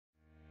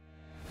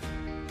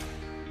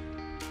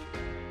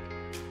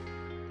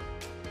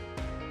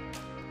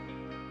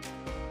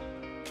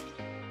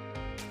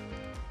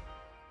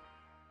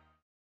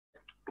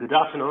Good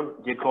afternoon,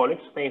 dear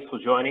colleagues. Thanks for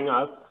joining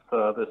us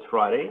this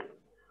Friday.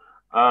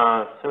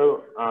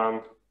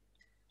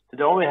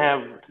 Today we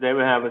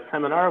have a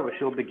seminar which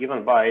will be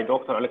given by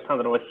Dr.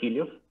 Aleksandr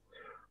Vasilev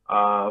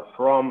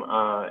from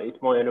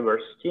ITMO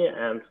University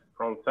and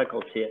from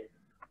faculty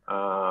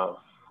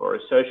for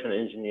research and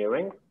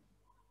engineering.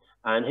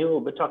 And he will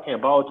be talking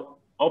about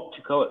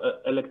optical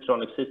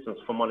electronic systems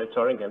for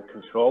monitoring and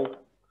control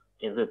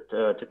in the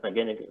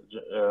technogenic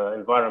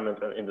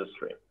environment and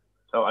industry.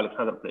 So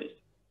Aleksandr, please.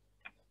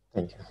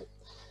 Thank you.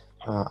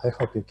 I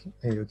hope you can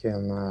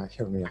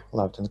hear me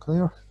loud and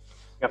clear.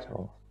 Yep.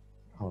 So,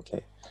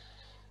 okay.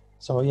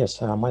 So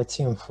yes, my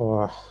team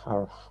for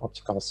our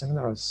optical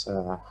seminar is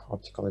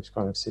optical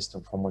electronic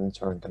system for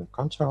monitoring and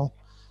control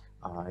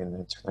in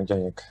the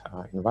technogenic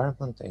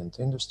environment and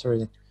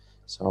industry.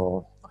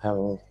 So I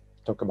will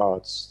talk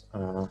about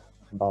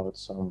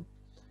some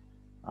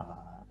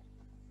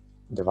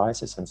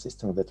devices and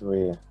systems that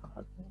we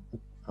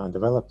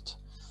developed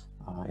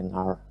in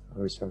our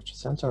research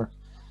center.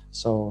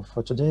 So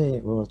for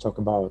today, we will talk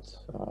about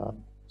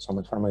some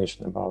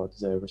information about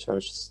the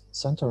research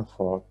center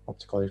for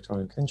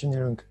Optical-electronic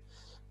engineering,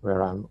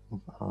 where I'm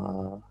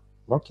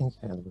working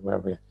and where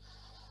we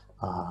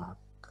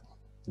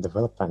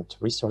develop and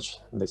research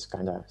this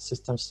kind of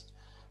systems.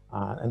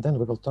 And then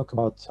we will talk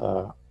about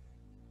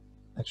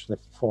actually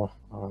four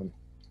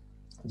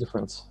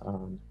different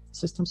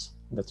systems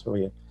that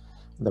we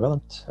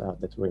developed,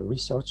 that we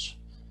research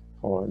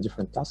for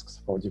different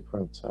tasks, for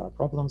different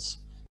problems.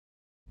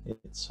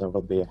 It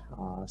will be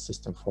a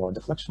system for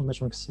deflection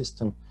measuring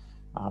system,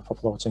 for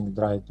floating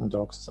dry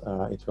docks.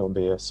 It will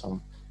be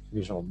some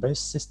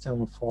visual-based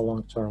system for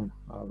long-term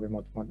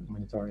remote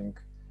monitoring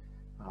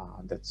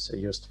that's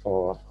used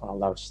for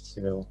large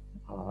civil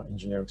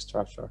engineering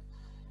structure.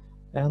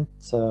 And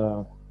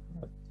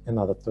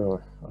another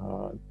two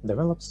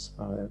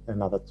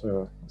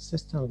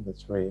systems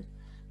that we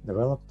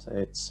developed.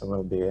 It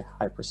will be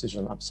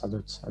high-precision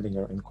absolute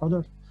linear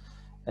encoder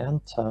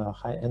and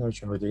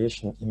high-energy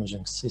radiation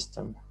imaging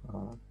system.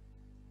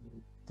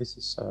 This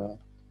is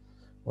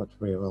what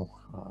we will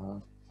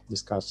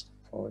discuss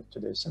for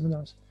today's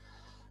seminars.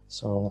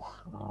 So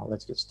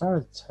let's get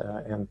started.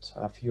 And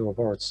a few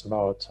words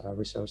about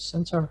Research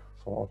Center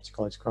for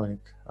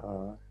Optical-electronic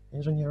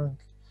Engineering.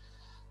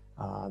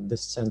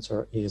 This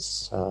center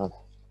is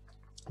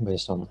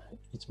based on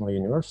ITMO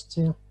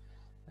University,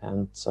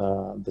 and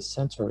the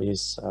center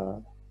is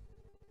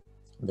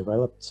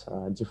developed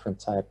different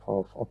type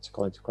of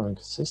optical electronic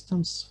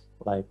systems,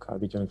 like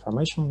video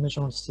information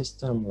measurement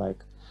system,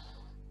 like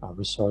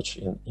research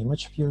in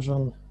image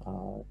fusion.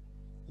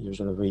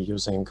 Usually we're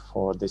using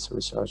for this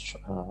research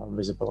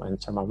visible and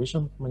thermal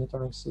vision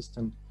monitoring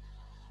system.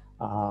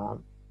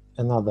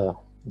 Another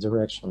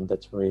direction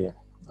that we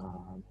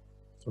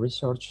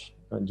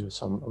do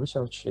some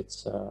research,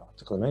 it's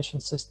optical emission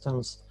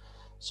systems,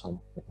 some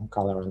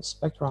color and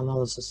spectral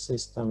analysis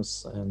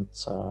systems, and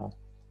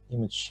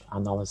image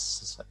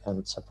analysis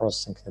and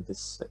processing.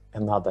 This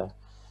another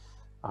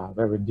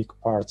very big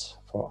part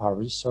for our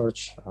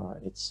research.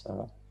 It's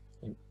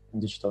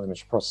digital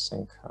image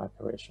processing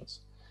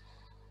operations.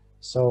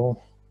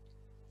 So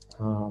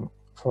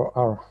for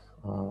our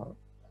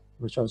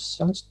research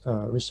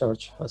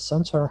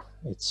center,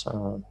 it's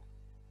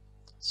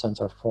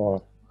center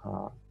for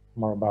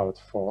more about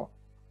for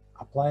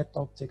applied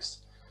optics,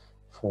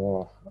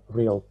 for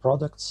real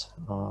products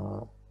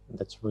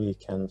that we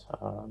can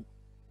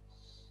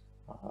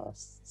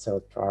sell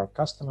it to our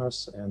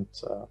customers and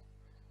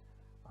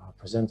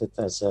present it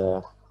as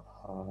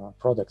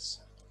products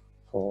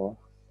for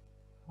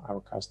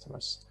our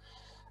customers.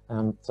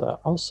 And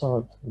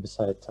also,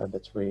 besides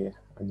that, we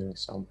are doing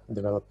some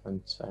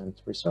development and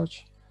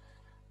research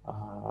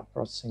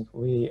processing.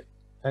 We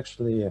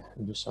actually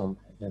do some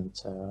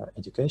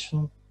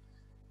education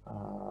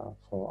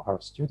for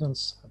our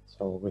students.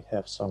 So we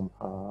have some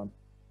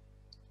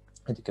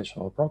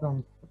educational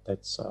program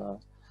that's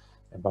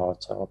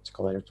about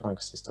optical electronic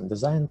system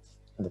design,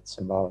 that's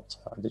about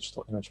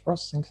digital image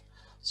processing.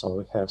 So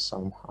we have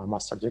some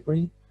master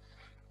degree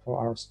for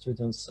our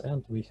students,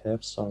 and we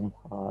have some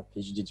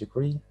PhD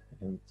degree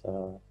and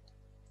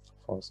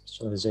for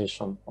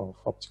specialization of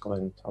optical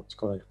and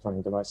optical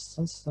electronic device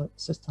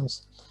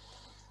systems.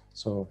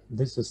 So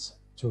this is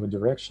two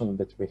directions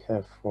that we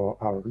have for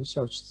our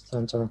research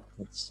center.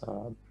 It's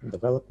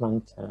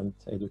development and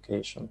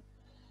education.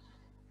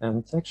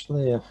 And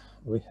actually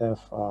we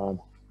have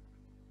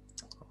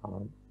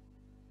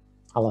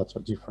a lot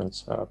of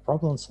different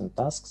problems and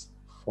tasks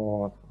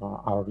for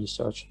our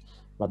research,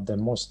 but the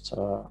most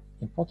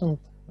important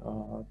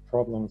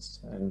problems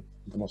and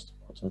the most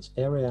important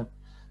area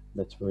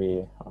that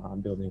we are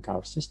building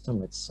our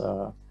system, it's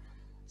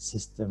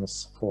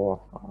systems for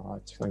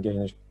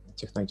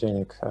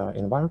technogenic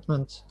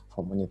environment,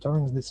 for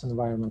monitoring this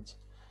environment.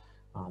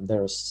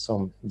 There are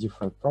some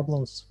different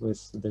problems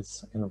with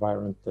this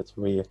environment that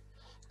we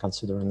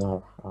consider in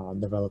our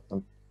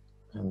development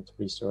and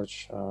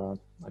research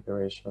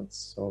operations.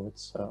 So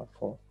it's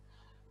for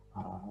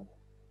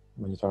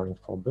monitoring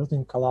for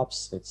building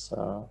collapse, it's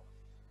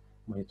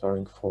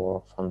monitoring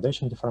for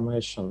foundation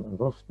deformation,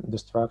 roof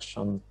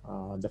destruction,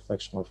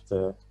 deflection of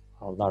the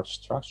large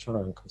structure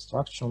and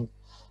construction,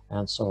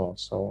 and so on.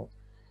 So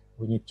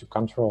we need to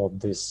control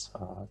these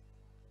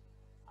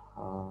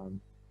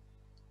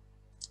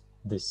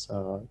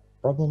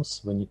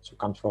problems. We need to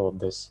control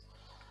these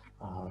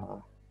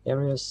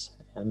areas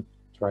and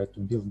try to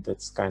build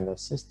that kind of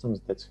systems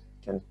that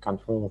can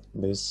control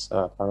these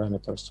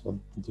parameters of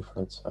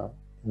different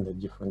in the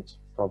different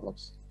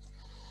problems.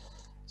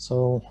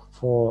 So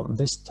for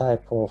this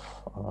type of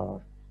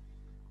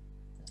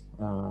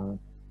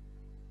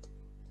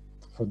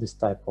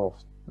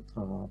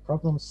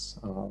problems,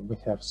 we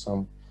have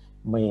some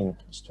main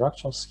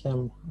structural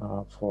scheme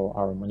for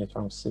our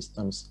monitoring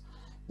systems.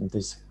 In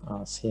this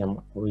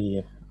scheme,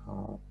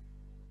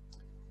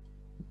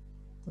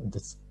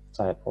 this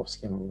type of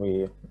scheme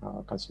we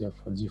consider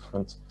for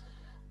different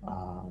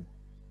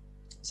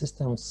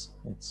systems.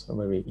 It's a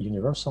very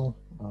universal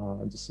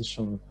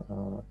decision,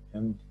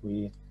 and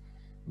we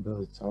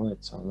build on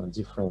it on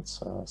different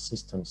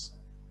systems.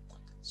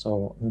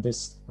 So in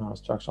this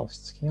structural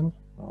scheme,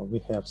 we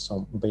have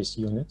some base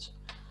unit.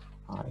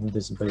 In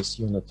this base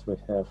unit, we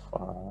have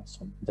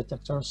some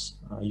detectors.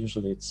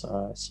 Usually it's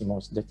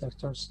CMOS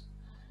detectors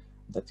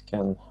that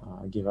can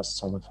give us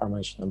some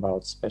information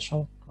about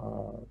spatial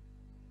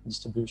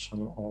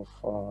distribution of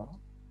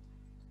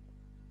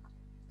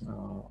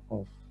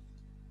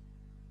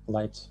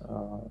light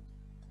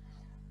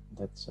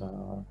that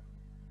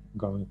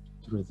going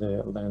through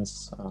the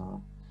lens.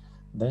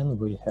 Then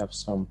we have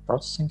some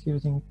processing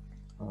unit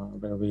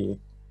where we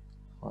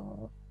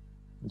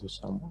do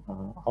some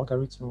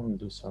algorithm,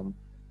 do some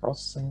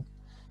processing,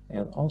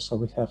 and also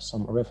we have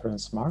some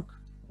reference mark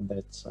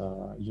that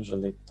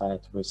usually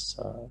tied with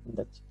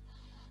that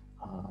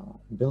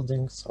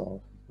building,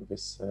 so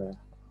with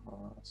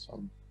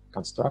some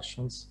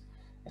constructions,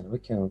 and we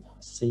can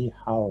see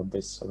how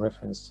this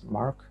reference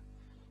mark,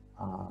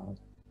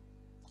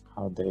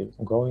 how they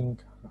going,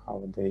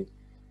 how they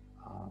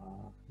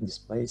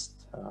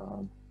displaced,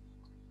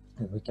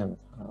 and we can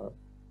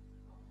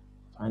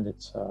find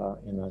it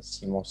in a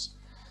CMOS.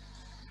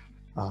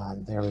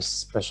 There is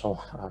special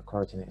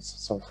coordinates.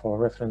 So for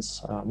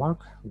reference mark,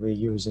 we're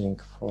using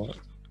for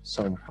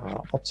some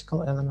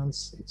optical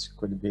elements. It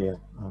could be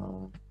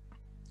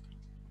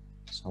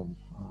some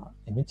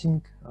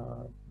emitting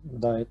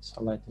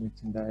diode, light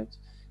emitting diode.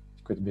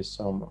 It could be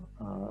some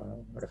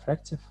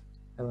refractive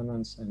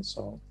elements and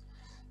so on.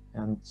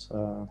 And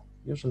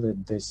usually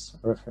this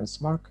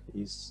reference mark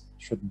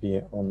should be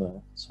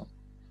on some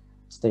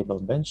stable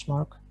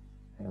benchmark,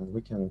 and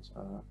we can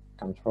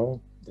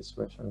control this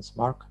reference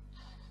mark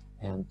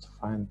and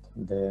find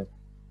the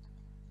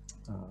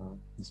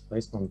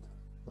displacement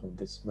of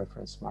this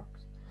reference mark.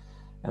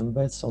 And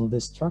based on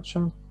this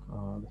structure,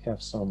 we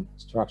have some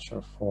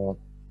structure for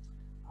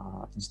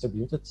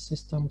distributed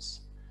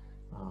systems.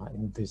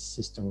 In this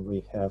system,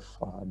 we have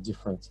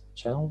different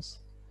channels.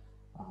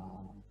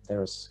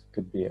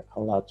 Could be a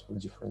lot of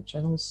different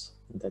channels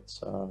that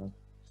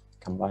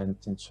combined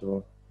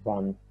into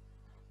one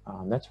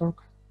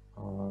network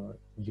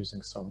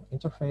using some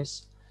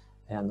interface,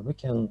 and we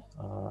can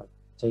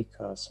take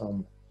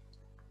some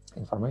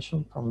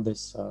information from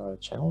these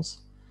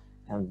channels,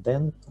 and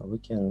then we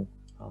can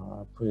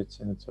put it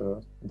into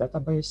a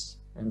database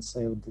and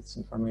save this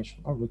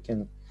information, or we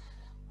can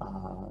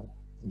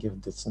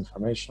give this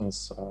information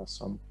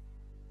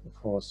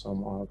for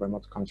some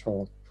remote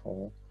control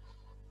for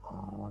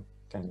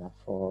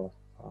for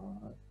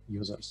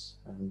users,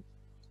 and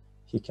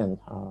he can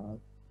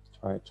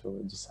try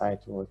to decide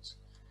what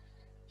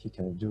he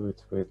can do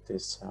it with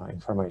this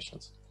information.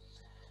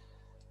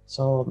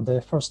 So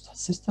the first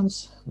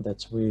systems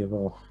that we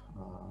will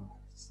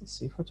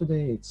see for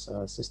today, it's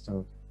a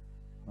system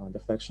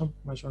deflection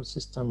measure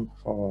system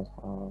for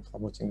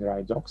floating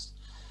dry docks.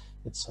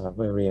 It's a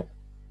very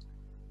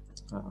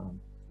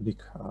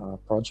big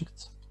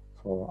project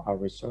for our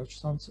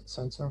research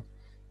center.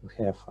 We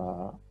have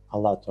a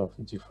lot of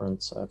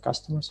different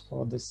customers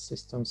for these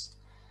systems.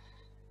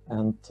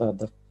 And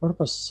the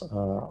purpose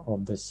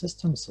of these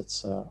systems,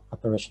 it's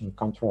operational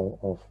control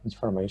of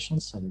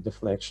deformations and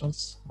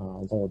deflections,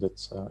 loaded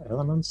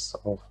elements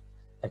of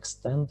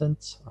extended,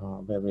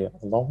 very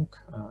long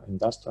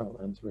industrial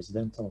and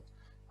residential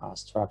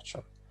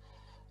structure.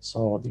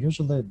 So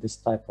usually this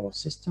type of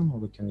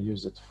system, we can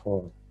use it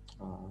for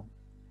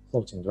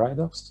floating dry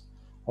docks.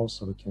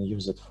 Also, we can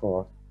use it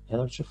for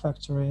energy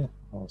factory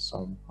or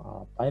some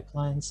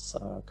pipelines,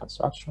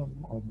 construction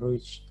of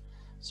bridge.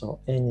 So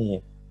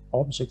any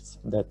objects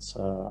that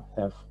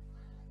have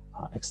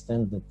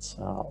extended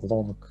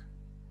long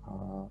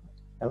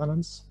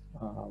elements,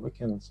 we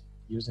can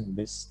using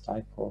this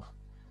type of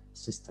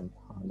system,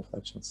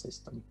 deflection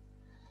system.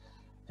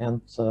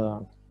 And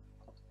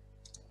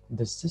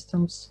these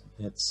systems,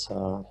 it's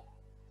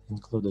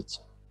included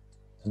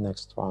the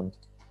next one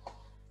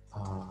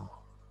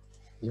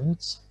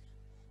units.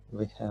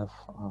 We have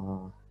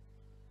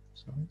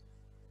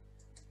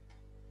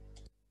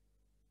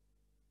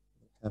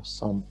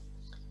some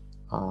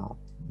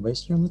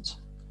base unit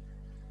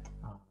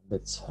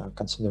But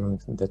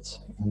considering that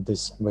in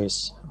this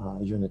base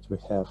unit we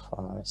have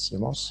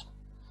CMOS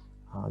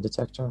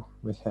detector,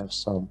 we have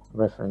some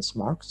reference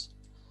marks,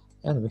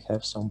 and we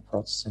have some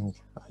processing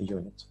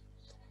unit.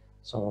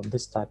 So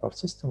this type of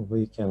system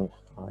we can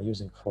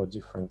using for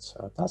different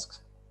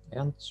tasks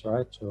and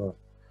try to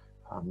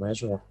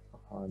measure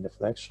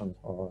deflection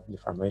or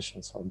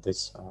deformations of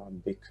these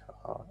big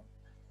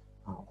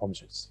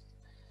objects.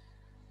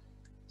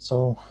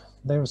 So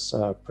there's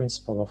a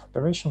principle of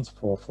operations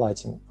for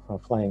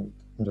flying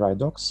dry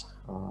docks.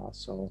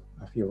 So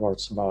a few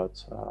words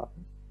about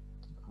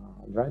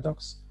dry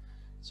docks.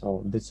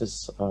 So this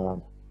is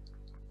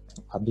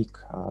a big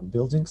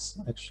buildings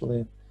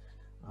actually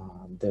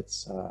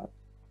that's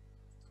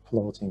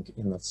floating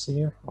in the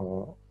sea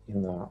or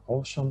in the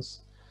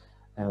oceans,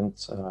 and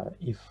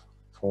if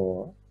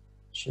for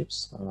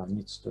ships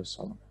needs to do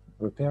some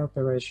repair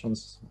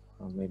operations,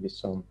 maybe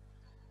some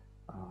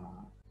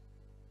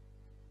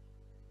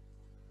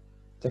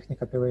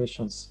technical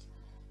operations,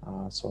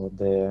 so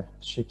the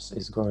ships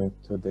is going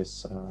to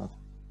this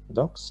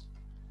docks,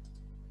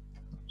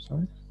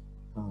 sorry,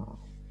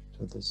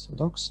 to this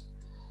docks,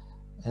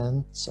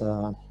 and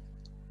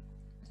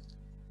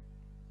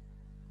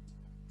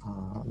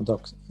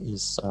dock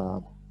is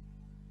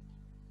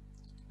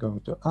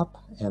going to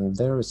up, and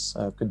there is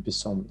could be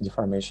some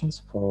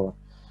deformations for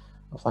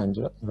flying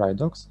dry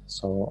docks.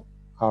 So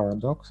our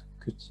dock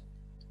could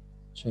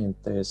change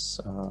this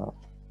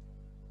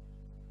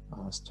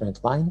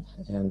straight line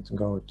and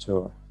go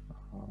to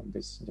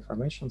these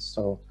deformations.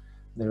 So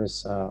there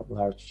is a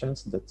large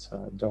chance that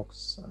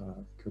docks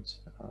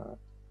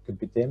could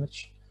be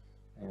damaged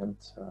and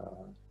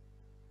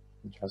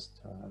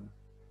just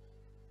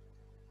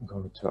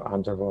go to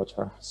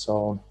underwater.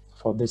 So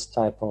for this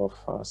type of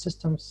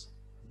systems,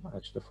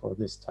 actually for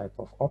this type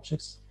of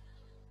objects,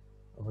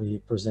 we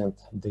present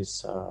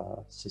this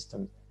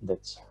system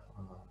that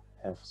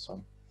have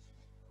some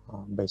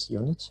base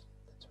units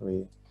that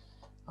we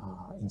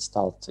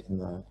installed in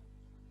the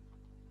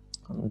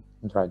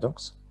dry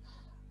docks,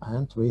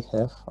 and we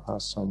have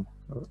some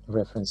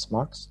reference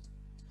marks.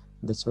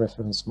 This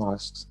reference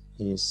marks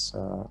is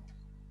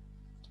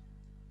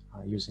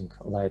using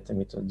light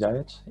emitter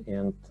diode,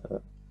 and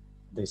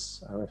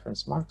this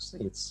reference marks,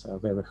 it's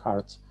very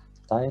hard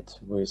tied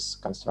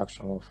with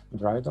construction of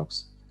dry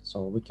docks,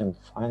 so we can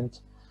find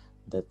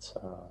that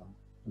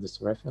this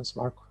reference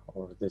mark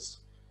or this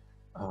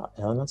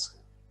elements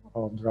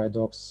of dry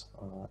docks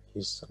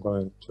is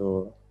going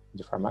to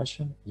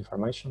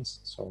deformations,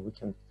 so we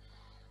can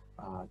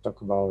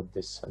talk about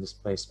this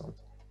displacement.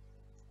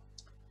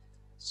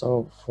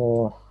 So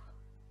for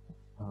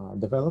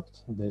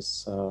developed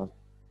this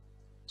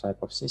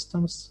type of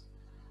systems,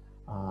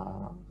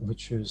 we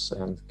choose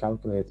and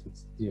calculate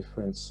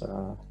different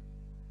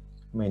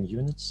main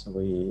units.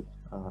 We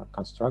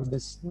construct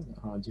these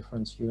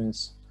different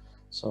units.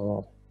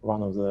 So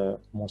one of the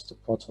most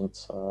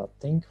important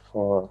thing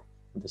for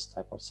this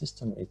type of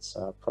system, it's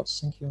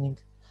processing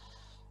unit.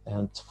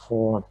 And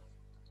for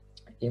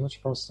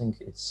image processing,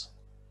 it's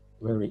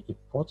very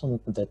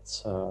important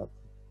that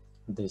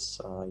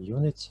this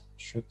unit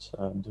should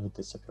do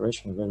this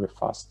operation very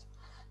fast,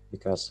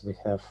 because we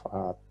have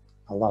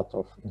a lot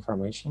of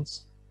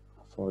informations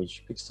for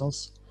each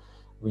pixels.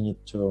 We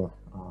need to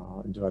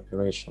do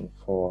operation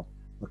for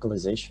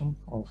localization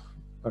of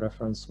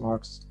reference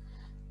marks.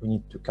 We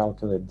need to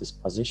calculate these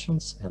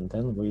positions, and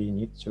then we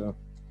need to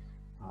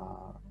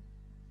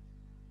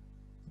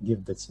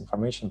give this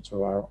information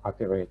to our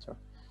operator.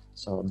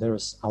 So there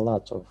is a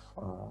lot of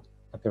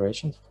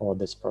operations for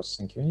this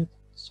processing unit.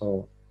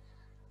 So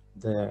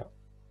the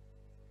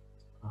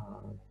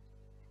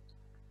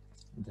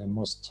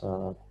most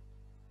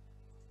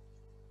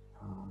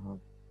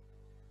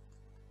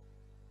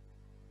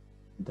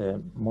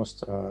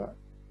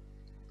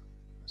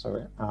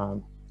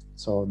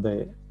so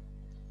the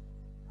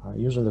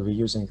usually we're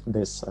using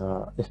this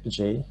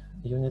FPGA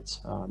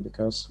unit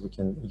because we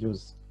can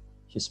use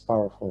his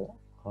powerful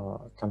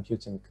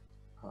computing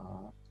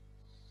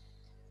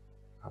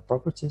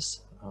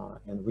properties,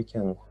 and we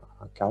can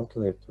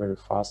calculate very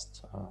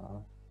fast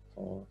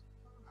for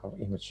our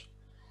image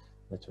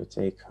that we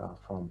take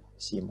from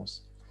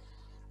CMOS.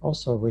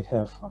 Also, we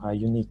have a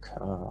unique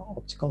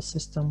optical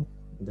system.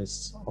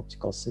 This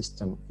optical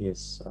system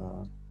is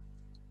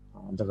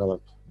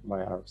developed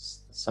by our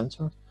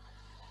center.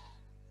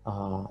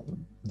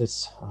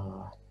 This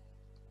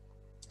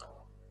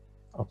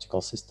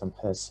optical system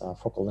has a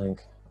focal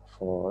length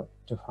for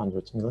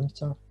 200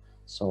 millimeter,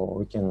 so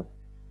we can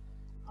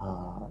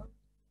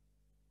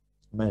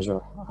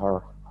measure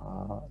our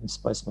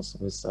displacements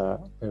with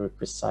very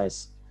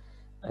precise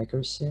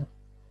accuracy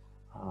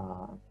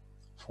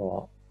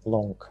for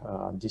long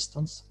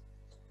distance.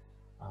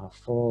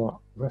 For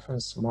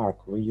reference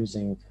mark, we're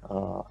using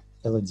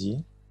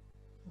LED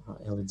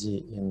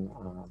in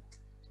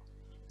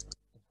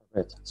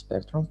infrared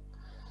spectrum.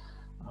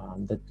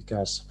 That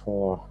because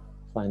for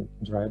flying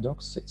dry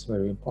docks, it's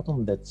very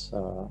important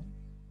that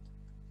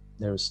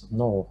there is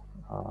no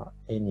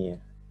any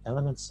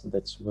elements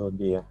that will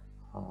be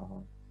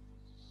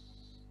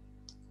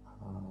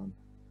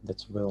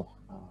that will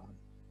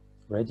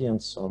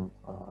radiate some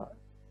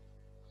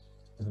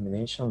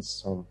illumination,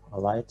 some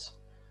light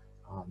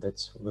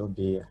that will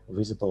be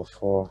visible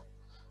for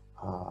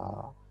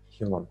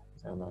human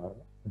and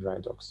dry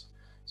docks.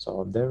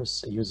 So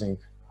there's using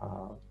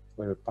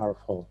very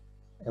powerful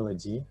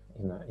LED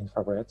in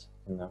infrared,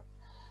 in a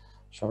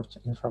short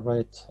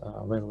infrared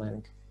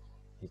wavelength.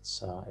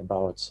 It's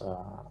about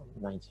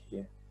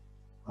 900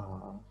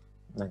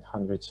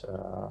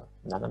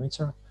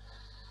 nanometer.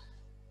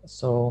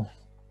 So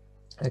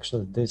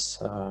actually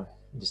this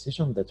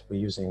decision that we're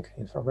using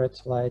infrared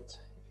light,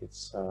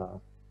 it's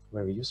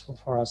very useful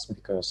for us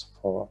because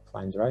for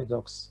flying dry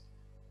docks,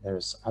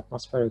 there's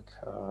atmospheric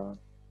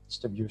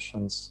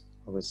distributions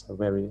with a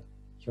very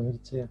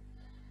humidity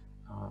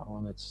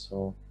on it.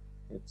 So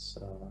it's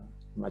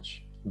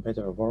much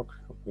better work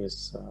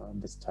with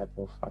this type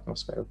of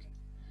atmospheric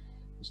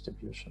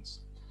distributions.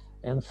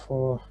 And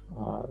for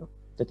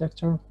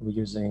detector, we're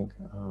using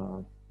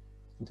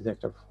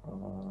detector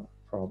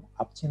from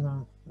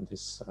Optina.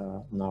 This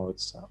now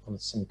it's on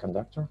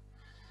semiconductor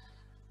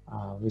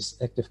with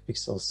active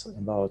pixels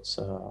about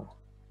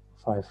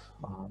 5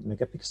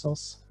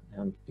 megapixels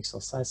and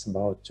pixel size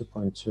about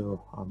 2.2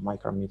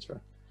 micrometer.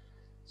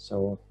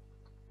 So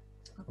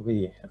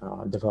we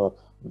develop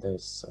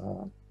this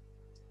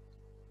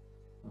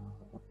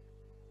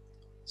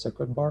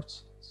circuit board,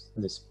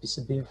 this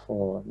PCB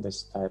for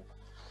this type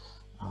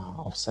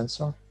of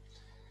sensor.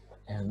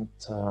 And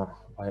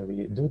why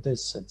we do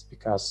this, it's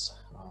because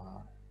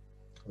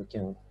we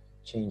can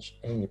change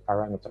any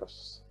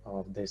parameters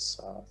of this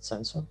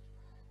sensor,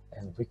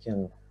 and we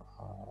can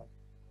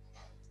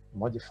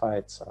modify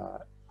its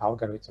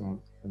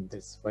algorithm in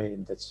this way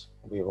that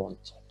we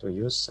want to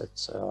use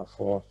it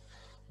for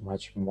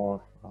much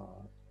more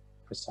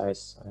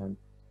precise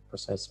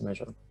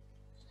measure.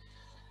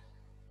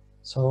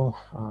 So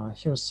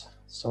here's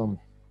some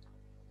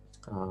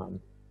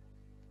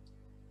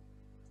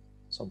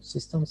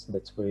systems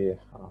that we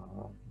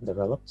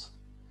developed.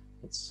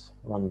 It's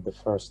one of the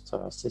first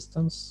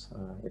systems.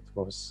 It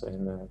was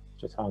in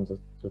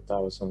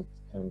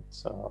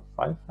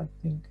 2005, I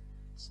think,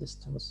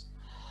 systems.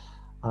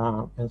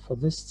 And for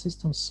these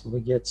systems,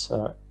 we get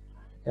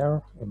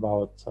error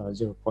about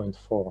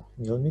 0.4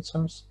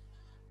 millimeters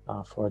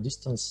for a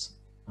distance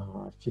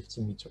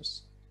 50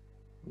 meters.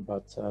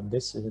 But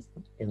this is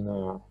in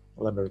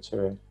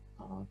laboratory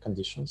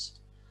conditions.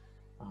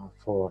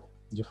 For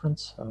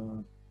different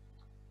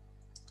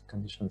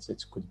conditions,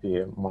 it could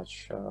be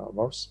much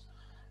worse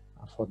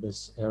for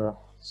this error.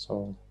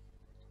 So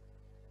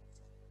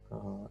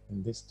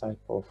in this type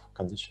of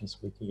conditions,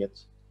 we can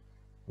get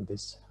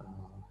this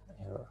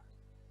error.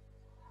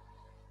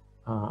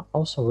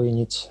 Also, we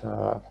need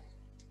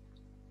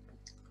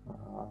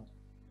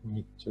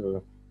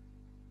to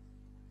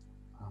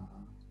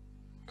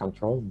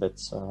control that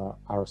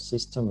our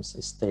systems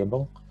is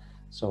stable.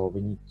 So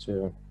we need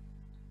to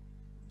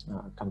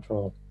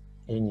control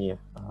any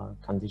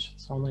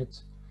conditions on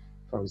it.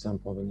 For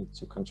example, we need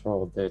to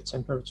control the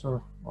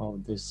temperature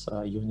of this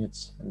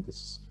unit and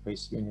this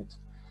base unit,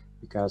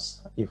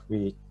 because if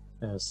we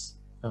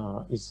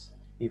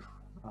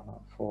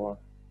for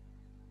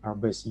our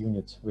base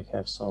unit we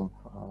have some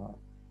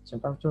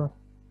temperature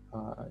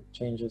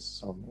changes,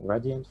 some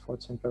gradient for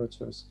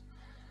temperatures,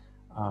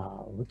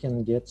 we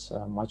can get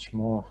much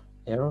more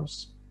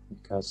errors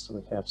because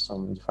we have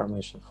some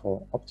deformation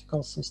for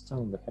optical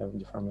system, we have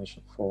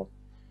deformation for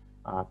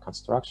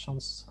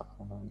constructions,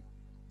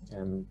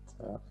 and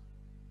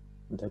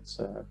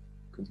that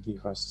could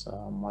give us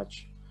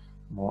much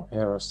more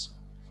errors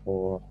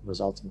for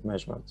resulting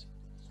measurement.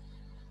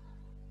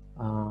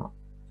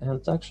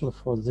 And actually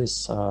for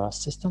these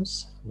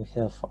systems, we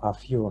have a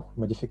few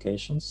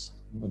modifications.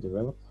 We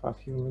develop a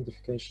few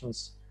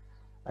modifications.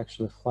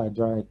 Actually,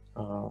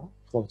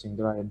 floating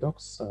dry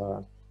docks,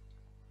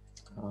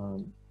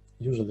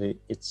 usually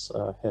it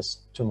has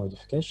two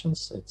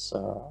modifications. It's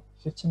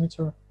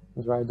 50-meter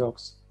dry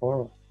docks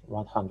or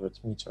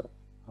 100-meter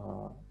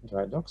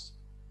dry docks.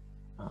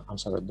 I'm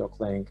sorry, dock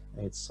length.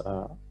 It's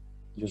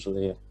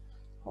usually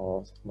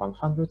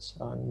 100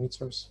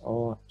 meters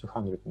or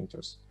 200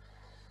 meters.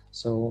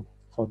 So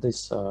for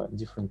these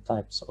different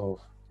types of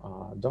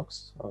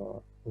docks,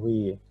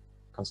 we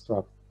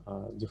construct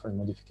different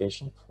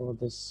modification for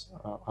this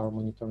our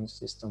monitoring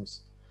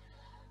systems,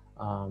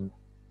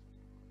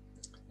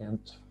 and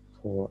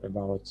for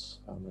about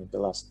maybe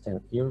last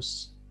 10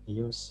 years,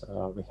 we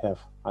have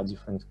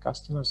different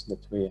customers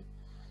that we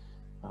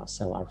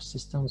sell our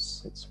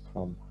systems. It's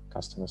from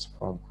customers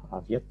from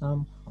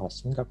Vietnam,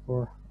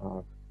 Singapore,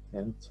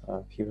 and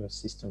a few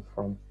systems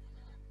from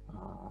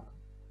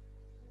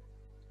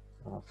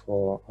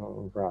for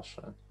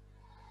Russia.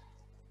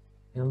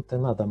 And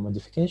another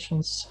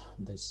modifications,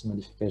 these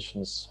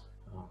modifications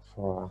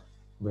for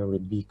very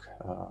big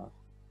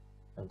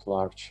and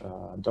large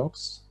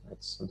docks.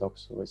 It's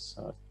docks with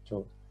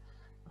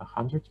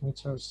 200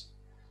 meters.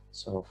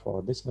 So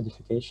for these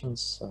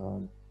modifications,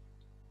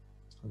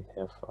 we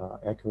have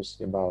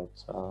accuracy about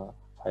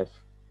 5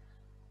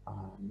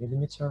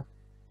 millimeter,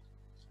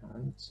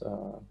 And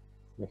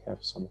we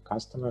have some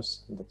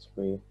customers that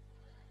we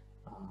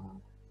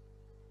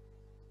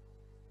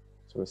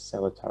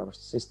sell at our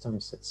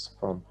systems. It's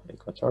from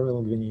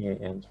Equatorial Guinea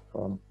and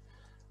from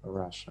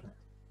Russia.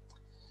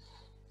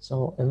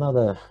 So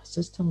another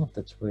system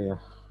that we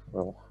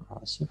will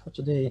see for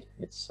today,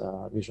 it's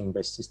a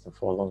vision-based system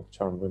for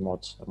long-term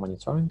remote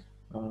monitoring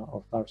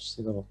of large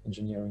civil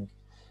engineering.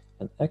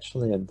 And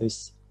actually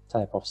this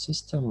type of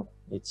system,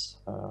 it's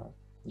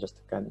just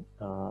a kind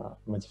of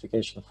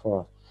modification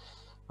for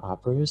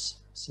previous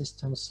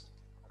systems,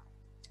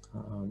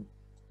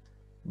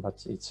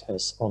 but it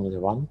has only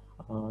one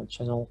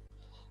channel,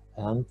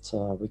 and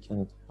we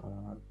can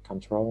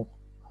control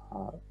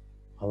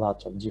a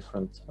lot of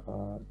different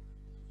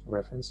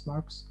reference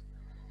marks.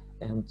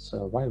 And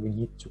why we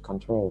need to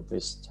control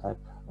this type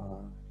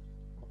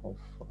of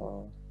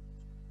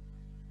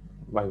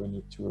why we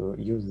need to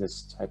use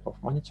this type of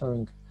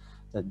monitoring,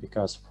 that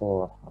because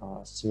for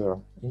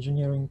civil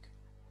engineering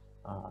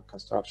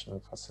construction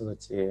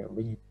facility,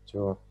 we need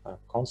to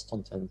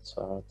constant and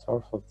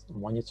thorough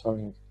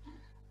monitoring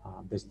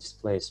this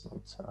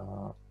displacement,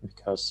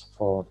 because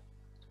for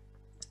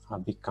a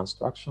big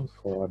construction,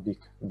 for big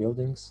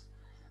buildings,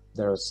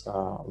 there's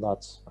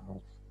lots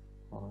of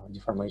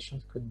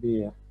deformation could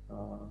be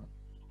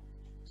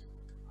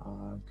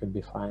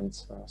found.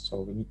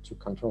 So we need to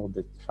control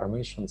the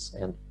deformations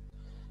and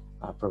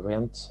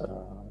prevent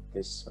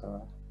this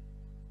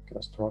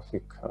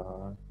catastrophic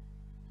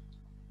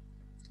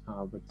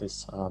with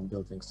these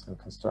buildings and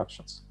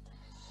constructions.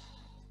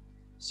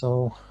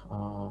 So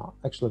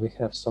actually we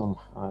have some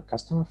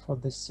customer for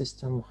this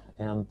system,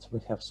 and we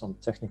have some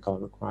technical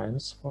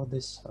requirements for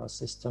these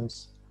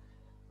systems.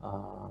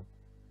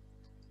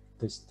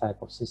 This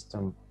type of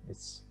system,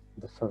 it's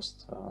the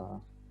first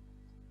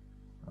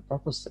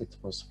purpose, it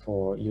was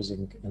for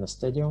using in a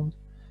stadium.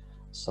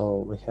 So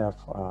we have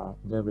a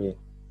very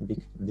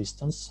big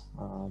distance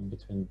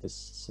between this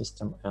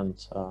system and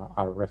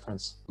our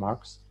reference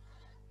marks.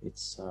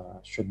 It's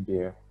should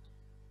be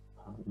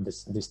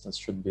this distance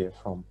should be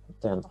from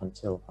 10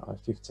 until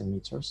 15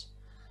 meters,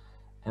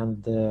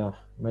 and the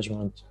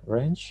measurement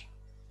range,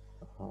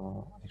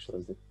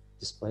 actually the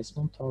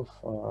displacement of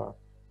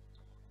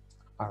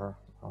our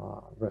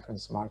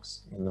reference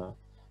marks in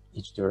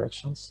each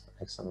directions,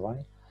 X and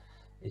Y,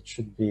 it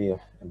should be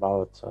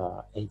about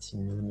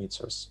 18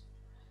 millimeters.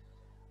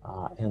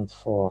 And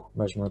for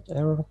measurement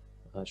error,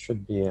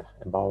 should be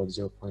about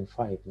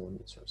 0.5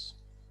 millimeters.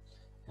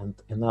 And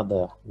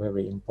another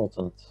very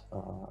important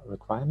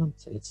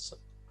requirement, it's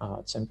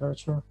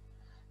temperature.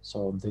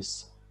 So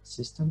this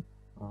system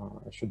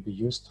should be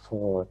used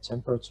for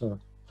temperature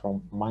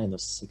from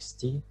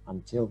 -60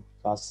 until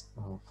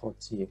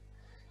 +40.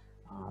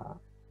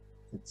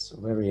 It's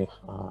very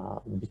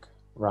big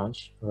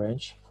range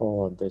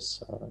for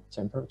this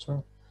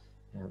temperature,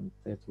 and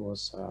it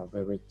was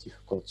very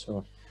difficult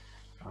to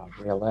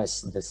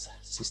realize this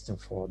system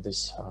for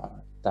these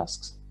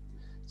tasks.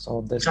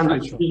 So this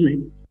excuse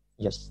me.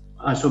 Yes.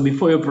 So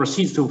before you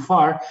proceed too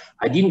far,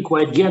 I didn't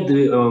quite get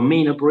the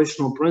main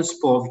operational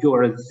principle of your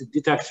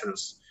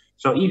detectors.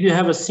 So if you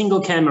have a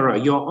single camera,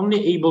 you're only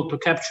able to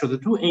capture the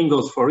 2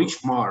 angles for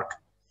each mark.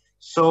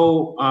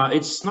 So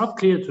it's not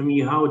clear to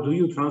me, how do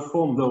you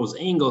transform those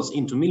angles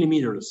into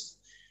millimeters?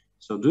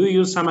 So do you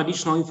use some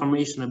additional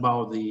information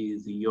about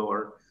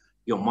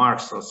your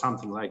marks or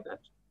something like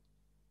that?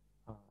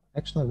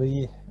 Actually,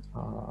 we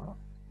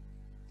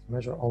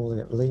measure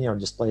only linear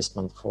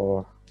displacement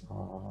for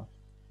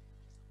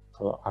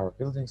our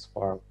buildings,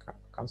 for our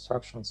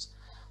constructions.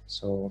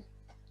 So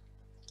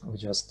we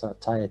just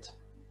tied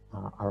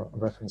our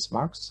reference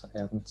marks,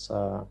 and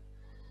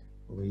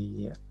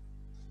we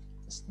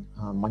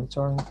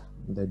monitoring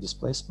the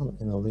displacement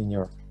in a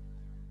linear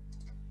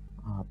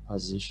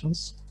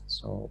positions.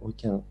 So we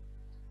can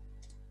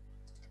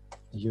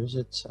use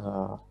it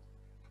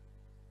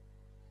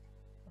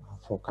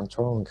for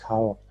controlling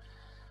how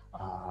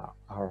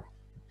our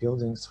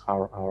buildings,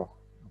 how our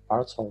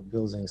parts of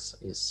buildings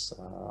is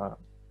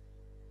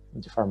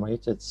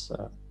deformated,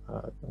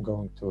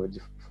 going to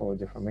for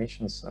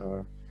deformations,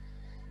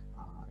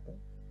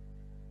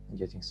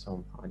 getting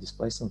some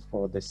displacement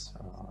for this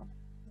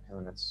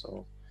elements.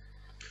 So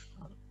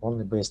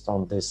only based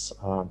on this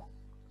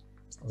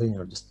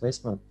linear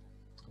displacement,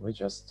 we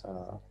just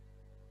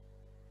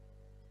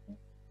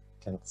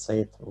can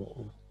say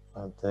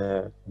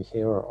the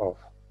behavior of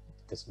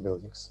these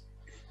buildings.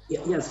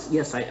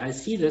 Yes, I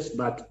see this,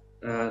 but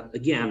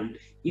again,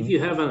 if you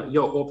have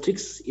your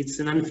optics, it's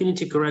an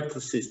infinity corrector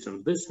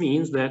system. This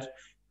means that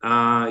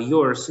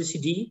your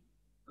CCD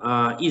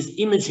is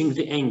imaging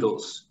the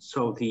angles,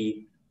 so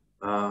the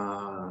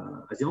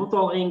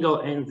azimuthal angle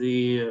and the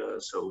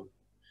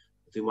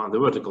the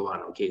vertical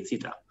one, okay,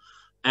 theta.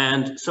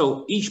 And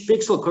so each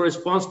pixel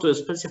corresponds to a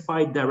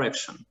specified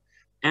direction,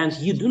 and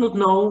you do not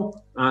know,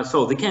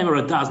 so the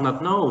camera does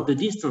not know the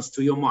distance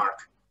to your mark.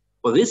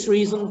 For this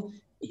reason,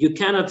 you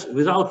cannot,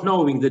 without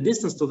knowing the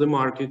distance to the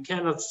mark, you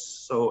cannot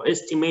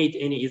estimate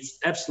its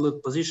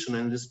absolute position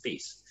in the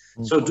space.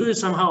 So do you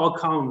somehow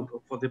account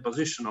for the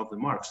position of the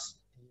marks?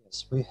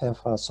 So we have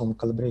some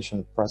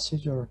calibration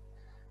procedure.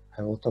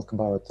 I will talk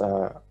about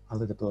a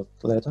little bit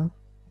later,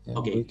 and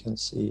Okay. we can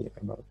see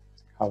about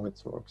how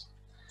it works.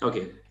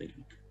 Okay. Thank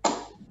you.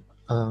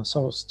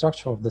 So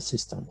structure of the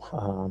system.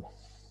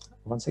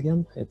 Once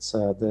again, it's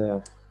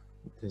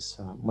this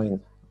main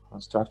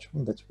structure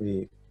that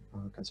we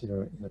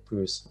consider in the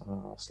previous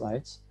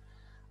slides.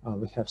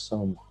 We have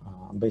some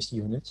base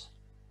unit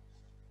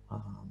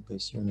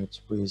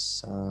with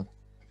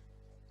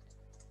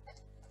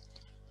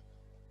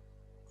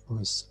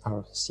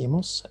our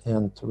CMOS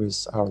and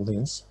with our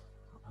lens,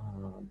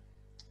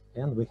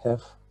 and we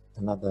have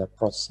another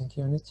processing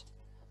unit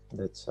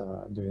that's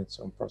doing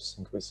some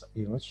processing with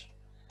image,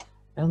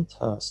 and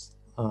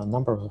a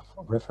number of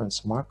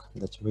reference mark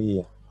that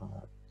we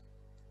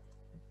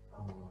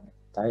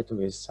tied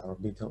with our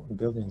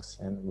buildings,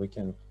 and we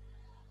can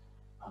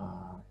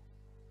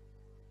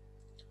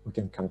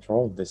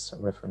control this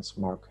reference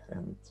mark,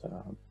 and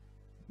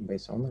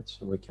based on it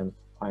we can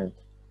find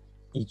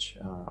each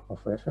of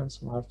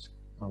reference marks.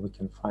 We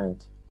can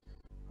find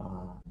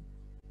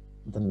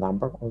the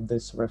number of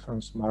this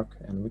reference mark,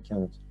 and we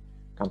can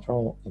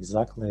control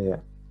exactly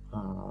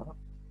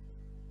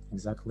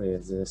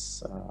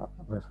this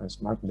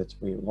reference mark that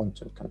we want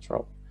to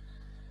control.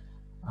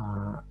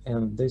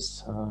 And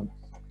this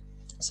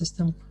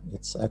system,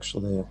 it's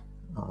actually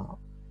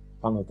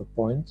one of the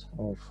point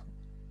of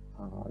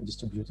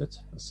distributed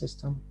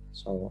system.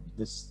 So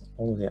this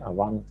only a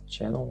one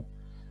channel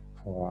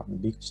for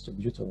big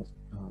distributed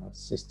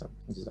system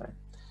design,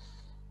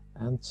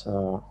 and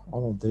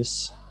all of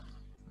this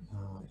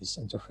is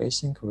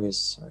interfacing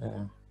with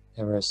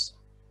RS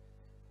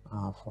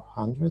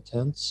 400,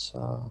 and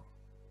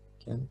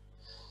can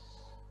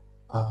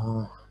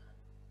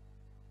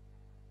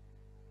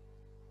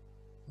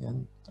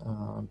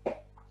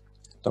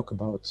talk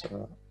about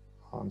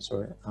I'm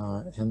sorry,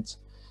 and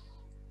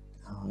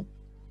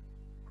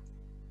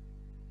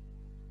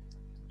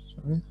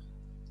sorry.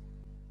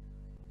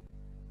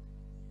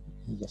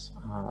 Yes,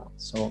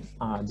 so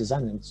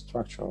design and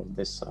structure of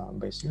this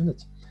base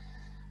unit.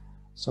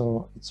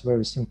 So it's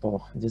very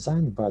simple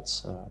design,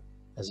 but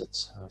as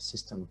its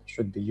system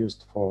should be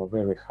used for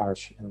very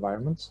harsh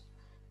environments,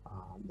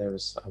 there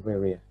is a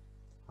very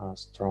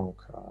strong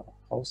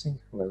housing,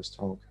 very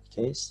strong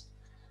case.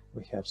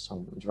 We have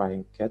some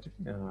drying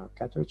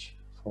cartridge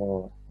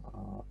for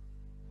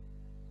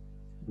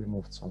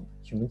removed some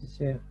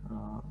humidity,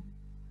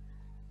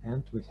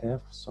 and we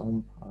have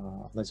some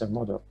laser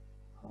model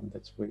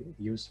that we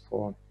use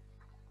for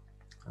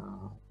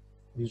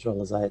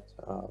visualize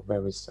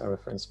various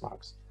reference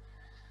marks.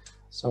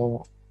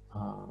 So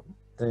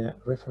the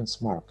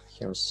reference mark,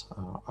 here's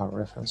our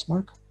reference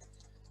mark,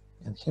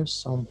 and here's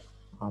some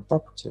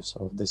properties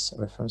of this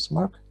reference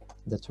mark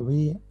that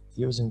we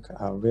using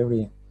a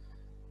very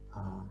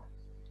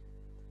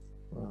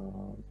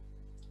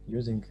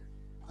using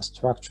a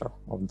structure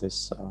of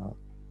this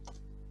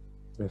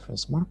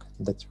reference mark,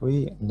 that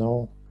we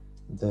know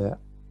the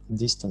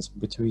distance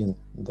between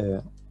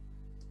the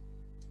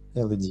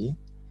LED,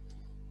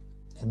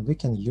 and we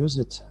can use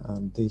it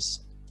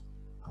this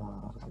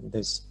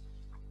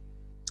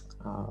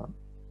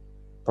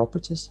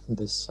properties,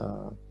 this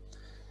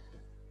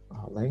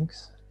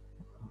length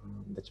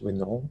that we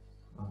know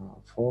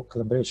for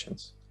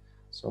calibrations.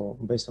 So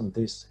based on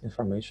this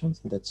information,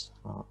 that's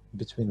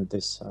between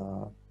this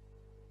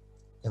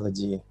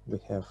LED we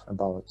have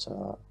about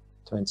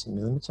 20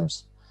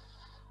 millimeters.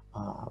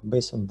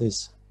 Based on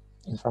this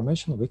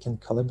information, we can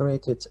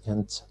calibrate it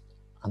and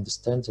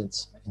understand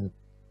it in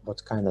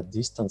what kind of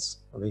distance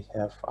we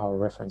have our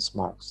reference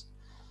marks.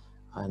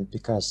 And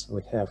because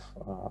we have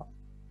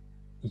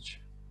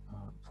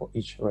for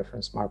each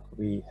reference mark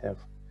we have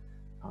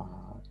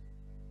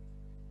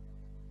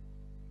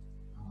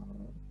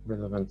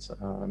relevant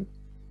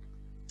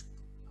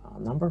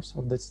numbers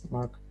of this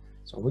mark,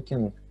 so we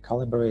can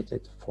calibrate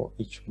it for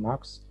each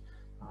marks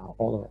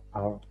all of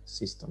our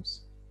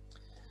systems.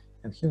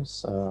 And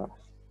here's our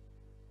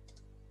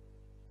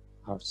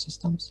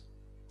systems,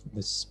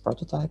 this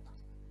prototype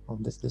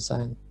of this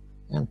design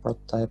and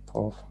prototype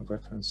of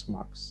reference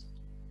marks.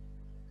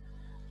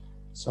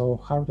 So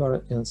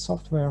hardware and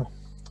software,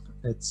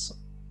 it's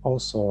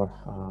also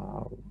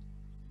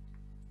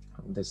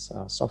this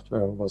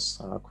software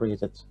was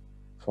created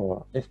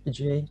for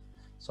FPGA,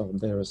 so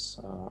there's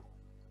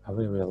a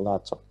very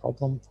lot of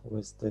problem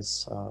with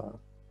this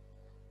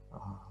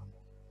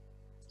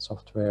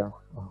software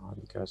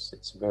because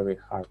it's very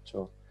hard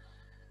to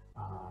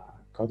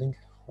coding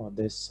for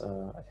this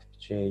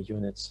FPGA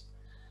units,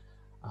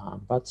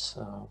 but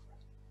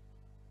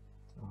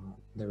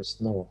there is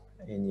no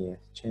any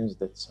chance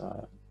that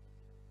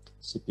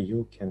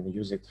CPU can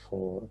use it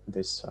for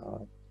this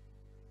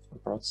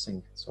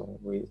processing. So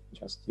we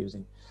just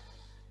using,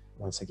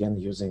 once again,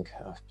 using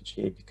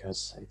FPGA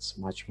because it's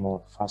much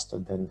more faster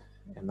than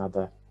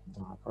another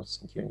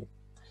processing unit.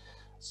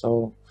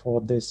 So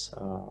for this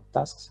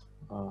tasks,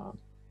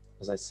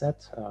 as I said,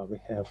 we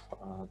have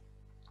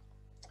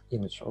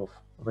image of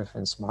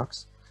reference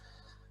marks,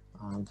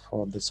 and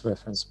for this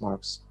reference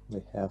marks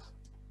we have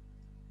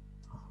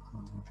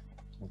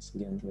once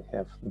again, we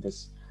have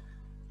this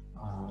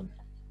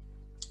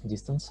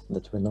distance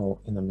that we know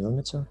in a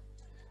millimeter.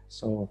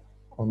 So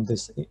on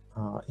this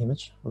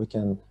image, we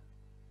can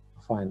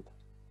find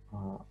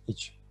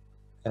each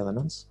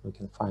elements, we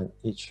can find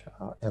each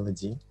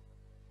LED,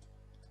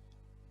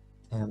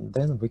 and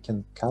then we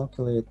can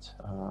calculate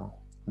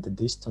the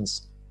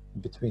distance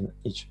between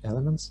each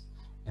elements,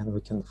 and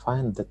we can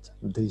find that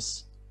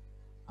this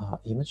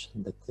image,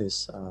 that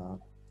this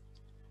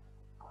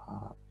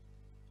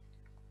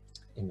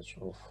image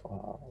of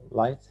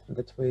light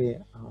that we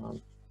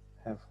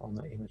have on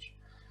the image,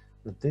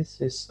 that this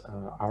is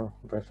our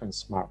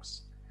reference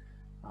marks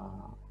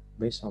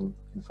based on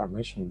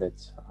information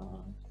that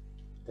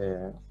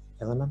the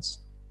elements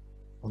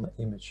on the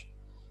image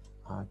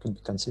could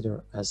be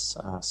considered as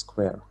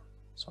square.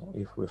 So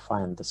if we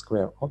find the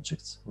square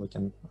objects, we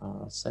can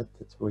say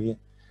that we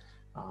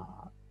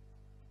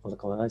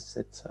localize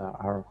it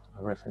our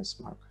reference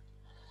mark.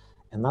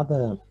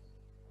 Another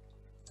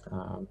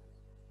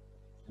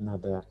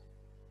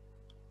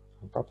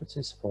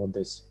properties for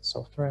this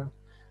software,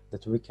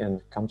 that we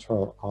can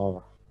control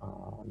our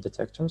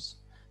detectors.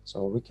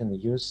 So we can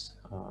use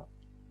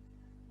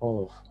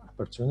all of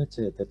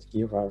opportunity that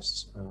give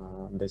us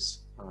these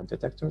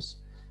detectors.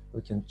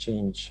 We can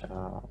change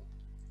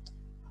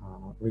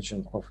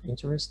region of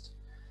interest,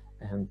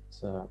 and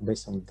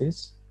based on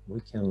this,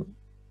 we can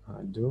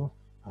do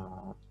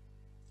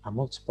a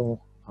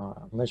multiple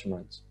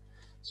measurements.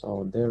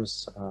 So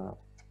there's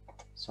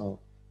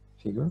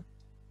figure,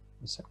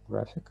 it's a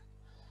graphic,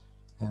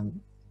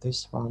 and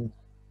this one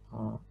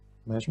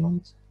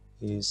measurement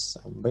is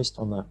based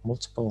on a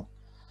multiple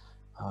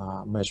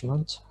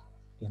measurement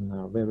in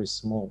a very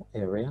small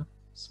area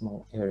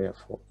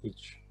for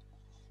each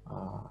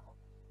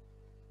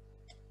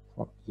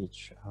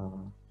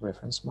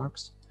reference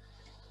marks.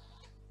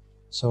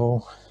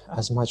 So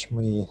as much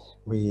we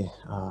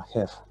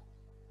have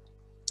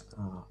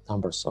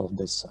numbers of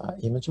these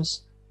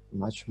images,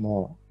 much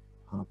more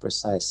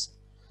precise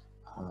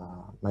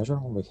measure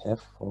we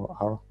have for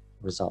our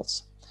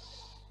results.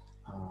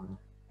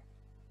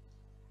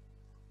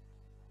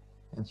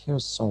 And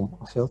here's some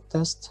field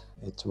test.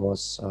 It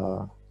was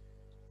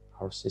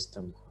our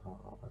system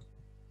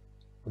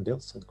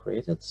built and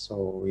created,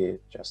 so we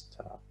just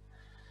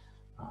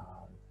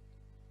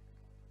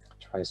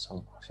try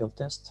some field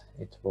test.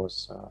 It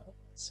was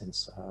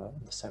since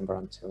December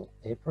until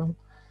April.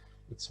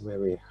 It's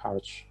very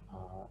harsh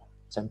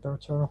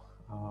temperature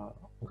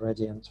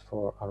gradient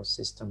for our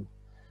system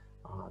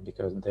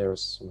because there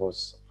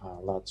was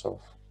lots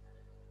of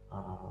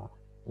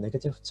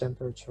negative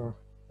temperature,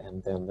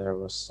 and then there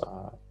was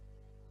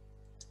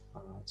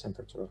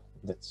temperature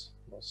that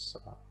was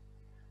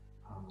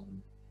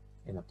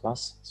in a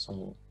plus,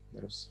 so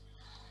there's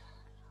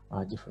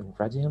a different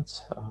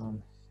gradient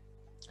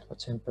for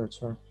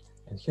temperature.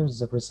 And here's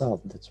the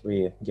result that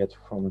we get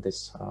from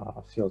this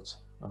field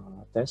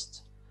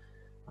test.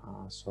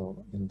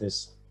 So in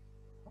this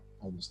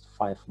almost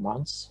 5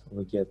 months,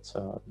 we get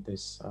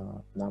these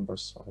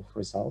numbers of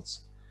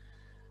results.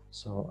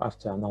 So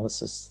after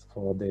analysis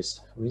for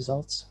these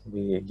results,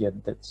 we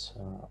get that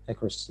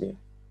accuracy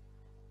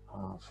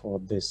for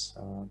this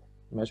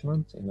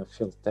measurement in a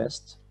field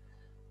test.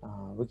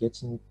 We're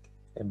getting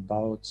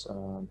about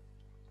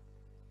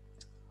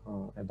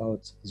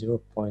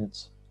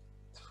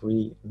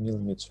 0.3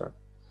 millimeter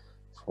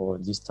for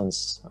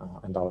distance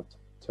about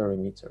 30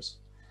 meters.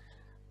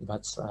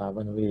 But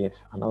when we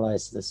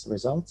analyze these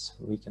results,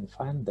 we can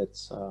find that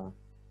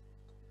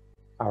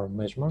our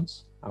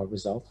measurements, our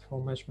result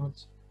for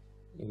measurement,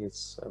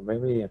 is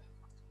very,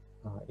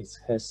 it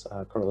has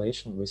a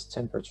correlation with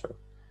temperature.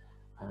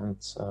 And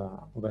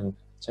when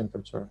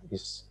temperature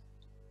is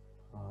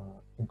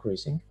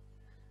increasing,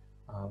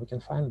 we can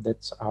find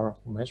that our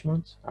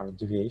measurement, our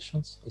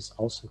deviations, is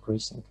also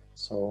increasing.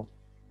 So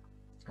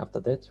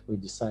after that, we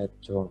decide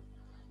to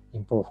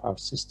improve our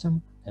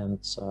system and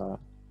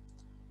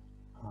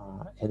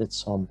added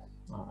some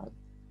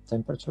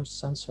temperature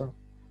sensor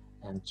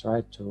and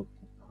try to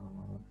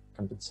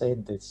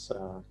compensate this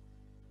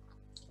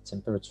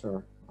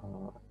temperature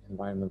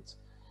environment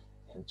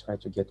and try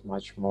to get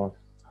much more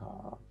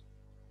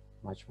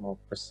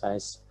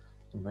precise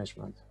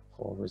measurement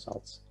for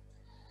results.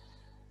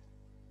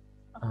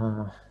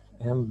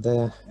 And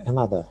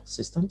another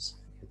systems,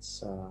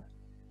 it's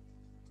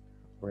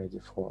ready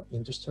for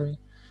industry.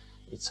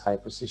 It's high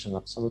precision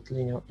absolute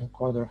linear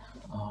encoder,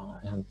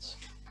 and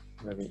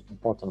very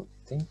important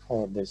thing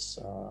for these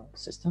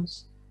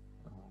systems,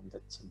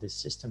 that this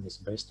system is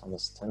based on a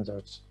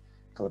standard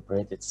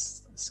calibrated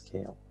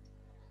scale.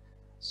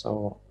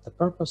 So the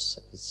purpose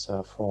is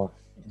for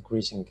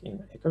increasing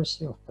in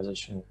accuracy of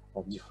position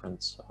of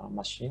different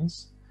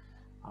machines,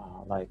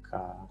 like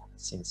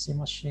CNC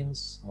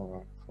machines,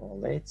 or for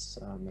lathes,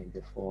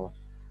 maybe for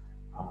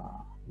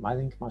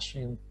milling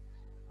machine,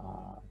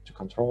 to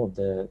control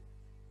the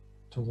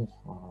tool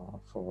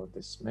for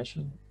this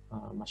machine,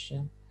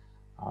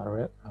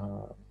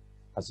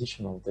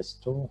 position of this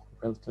tool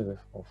relative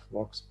of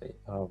work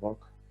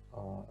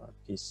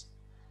piece.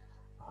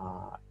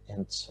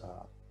 and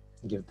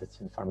give that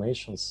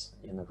informations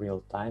in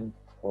real time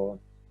for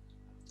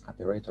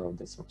operator of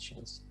these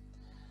machines.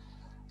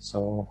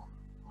 So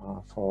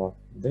for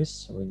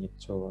this, we need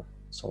to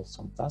solve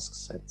some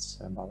tasks. It's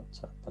about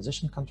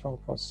position control,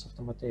 process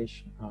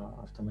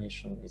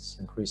automation. It's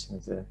increasing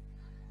the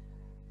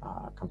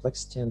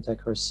complexity and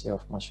accuracy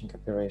of machine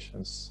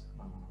operations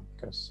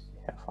because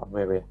we have a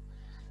very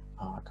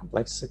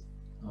complex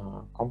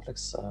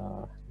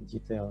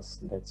details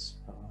that's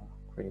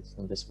created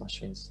in these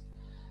machines.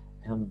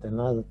 And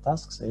another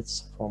task,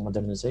 it's for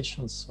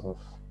modernizations of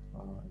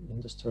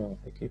industrial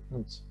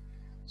equipment.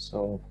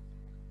 So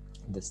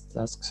these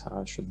tasks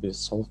should be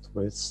solved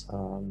with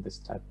this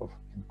type of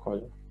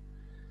encoder.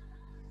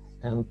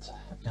 And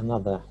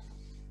another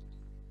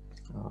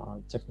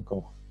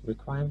technical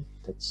requirement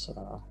that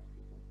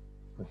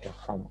we have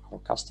from our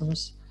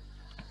customers.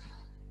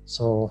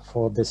 So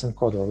for this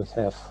encoder, we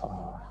have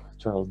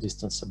travel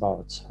distance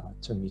about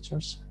 2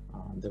 meters.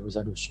 The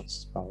resolution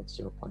is about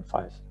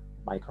 0.5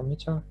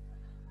 micrometer.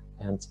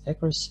 And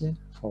accuracy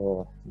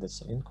for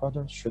this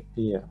encoder should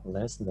be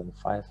less than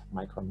 5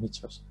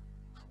 micrometers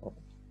for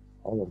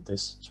all of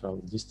this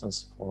travel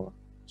distance for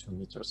 2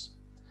 meters.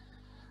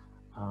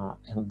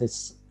 And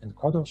this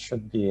encoder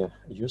should be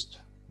used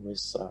with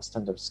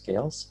standard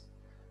scales.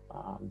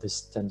 This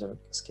standard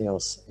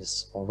scales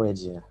is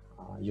already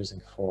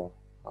using for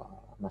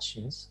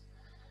machines,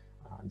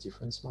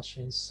 different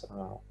machines.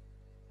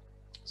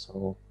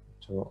 So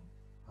for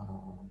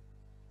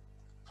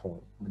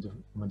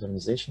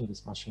modernization of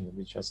this machine,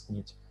 we just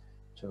need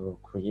to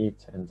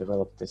create and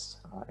develop this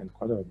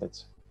encoder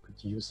that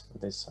could use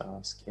these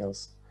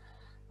scales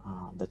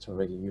that we're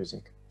already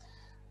using.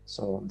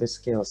 So this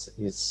scales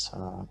is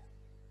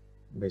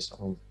based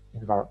on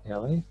INVAR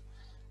LA.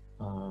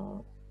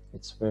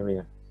 It's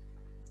very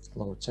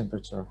low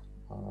temperature.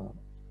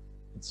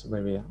 It's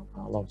very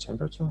low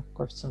temperature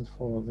coefficient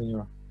for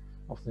linear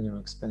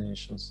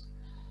explanations.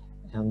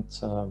 And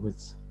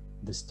with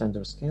the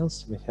standard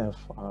scales, we have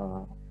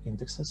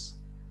indexes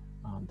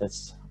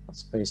that's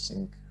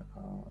spacing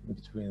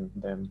between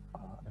them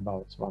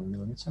about 1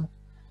 millimeter.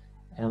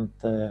 And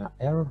the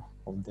error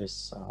of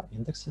these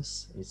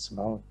indexes is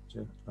about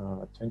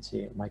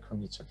 20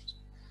 micrometers.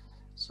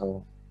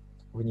 So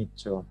we need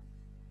to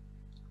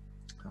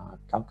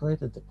calculate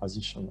the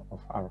position of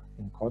our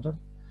encoder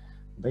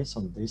based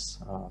on this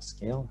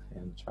scale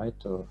and try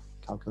to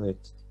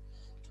calculate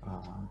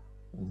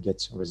and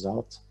get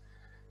result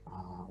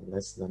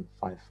less than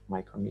 5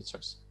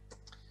 micrometers.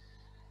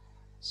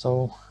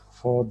 So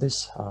for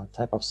this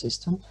type of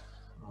system,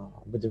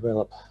 we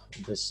develop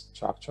these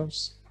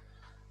structures.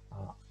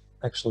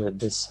 Actually,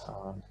 this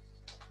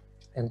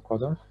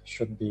encoder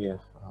should be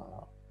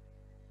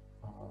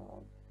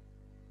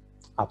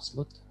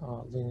absolute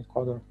linear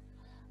encoder,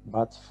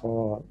 but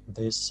for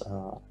this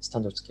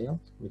standard scale,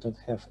 we don't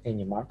have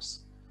any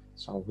marks,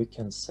 so we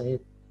can say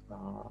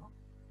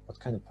what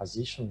kind of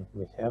position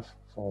we have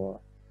for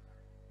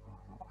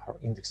our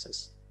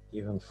indexes,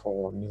 even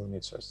for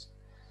millimeters.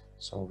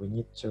 So we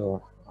need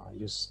to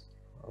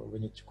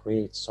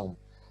create some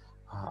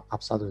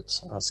absolute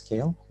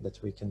scale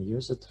that we can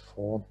use it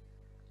for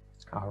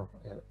our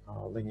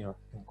linear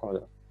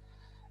encoder.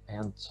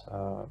 And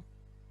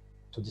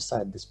to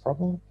decide this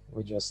problem,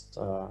 we just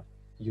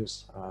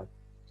use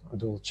a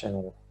dual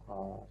channel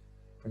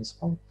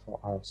principle for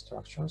our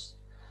structures.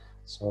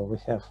 So we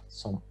have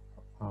some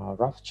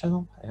rough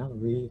channel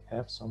and we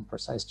have some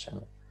precise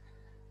channel.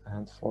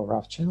 And for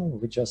rough channel,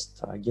 we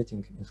just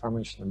getting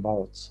information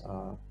about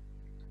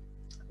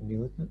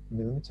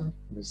millimeter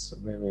with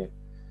very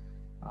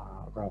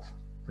rough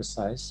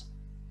precise.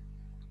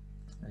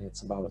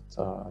 It's about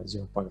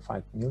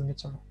 0.5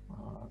 millimeter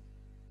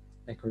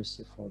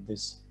accuracy for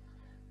this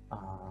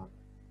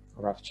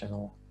rough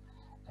channel.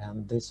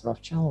 And this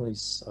rough channel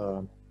is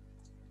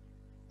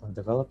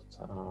developed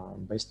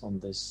based on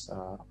this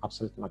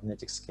absolute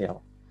magnetic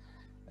scale.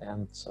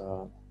 And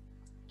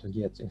to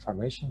get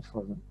information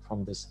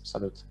from this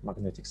absolute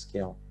magnetic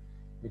scale,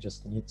 we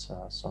just need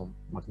some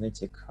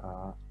magnetic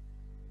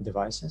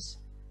devices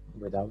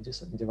without these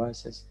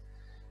devices,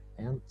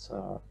 and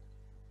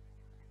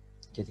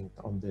getting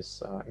on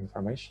this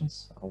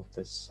informations of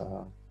this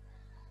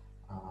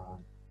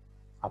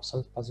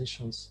absolute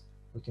positions,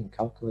 we can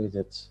calculate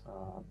it,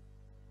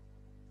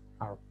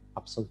 our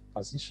absolute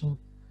position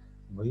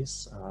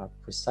with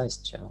precise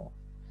channel.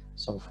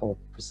 So for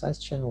precise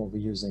channel, we're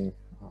using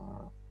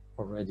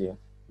already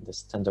the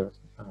standard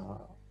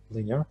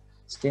linear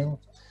scale,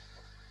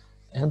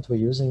 and we're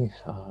using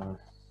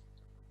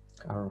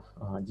our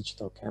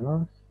digital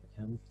camera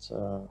and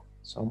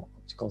some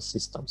optical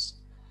systems.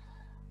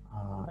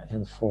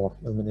 And for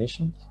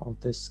illumination of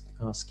this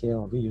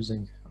scale, we're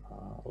using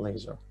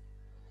laser.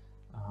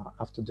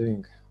 After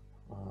doing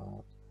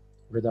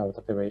readout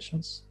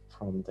operations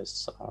from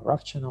this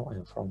rough channel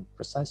and from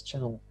precise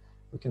channel,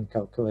 we can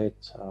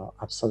calculate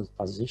absolute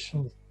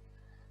position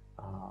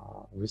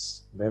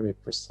with very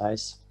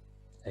precise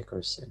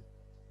accuracy.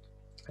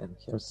 And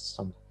here's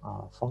some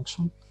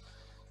function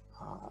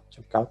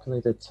to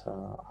calculate it,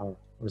 our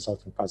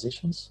resulting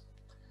positions.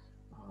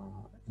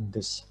 In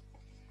this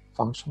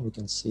function, we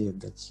can see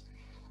that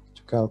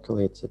to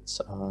calculate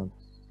its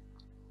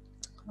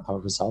our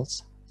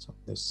results, so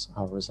this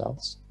our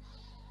results,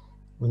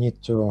 we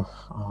need to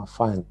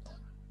find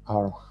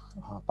our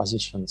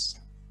positions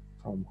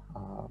from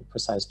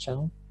precise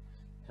channel,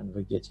 and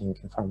we're getting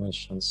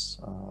informations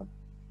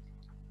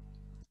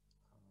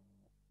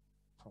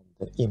from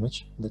the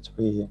image that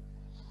we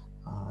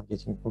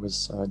getting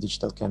with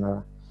digital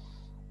camera,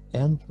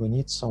 and we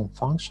need some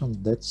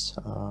function that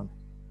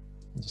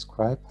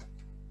describe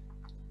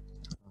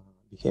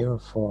behavior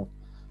for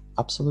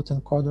absolute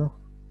encoder,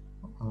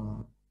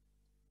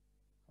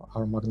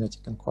 our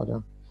magnetic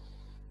encoder,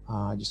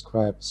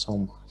 describe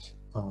some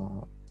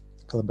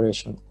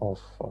calibration of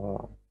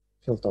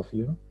field of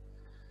view,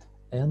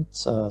 and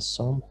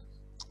some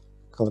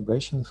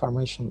calibration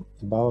information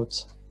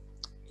about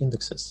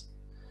indexes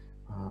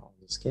on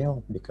the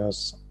scale,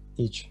 because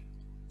each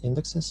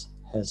indexes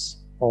has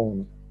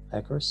own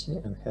accuracy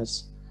and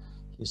has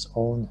his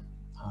own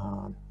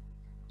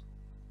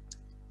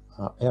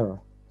error.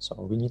 So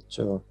we need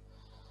to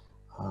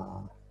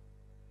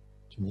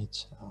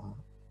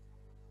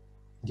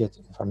get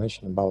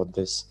information about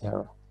this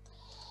error.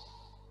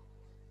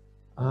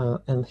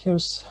 And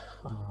here's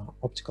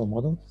optical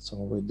model. So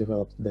we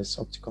developed this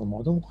optical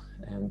model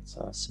and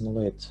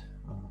simulate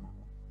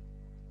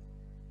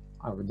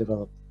our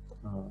developed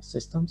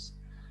systems.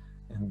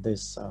 And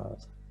this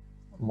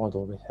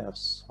model, we have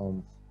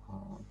some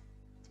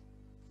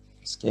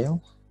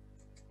scale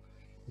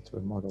that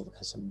we model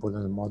as a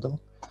Boolean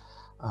model.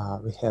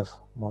 We have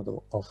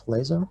model of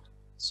laser,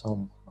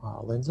 some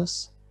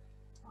lenses,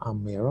 a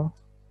mirror,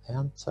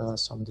 and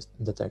some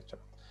detector.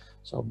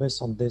 So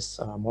based on this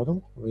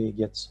model, we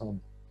get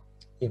some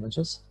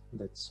images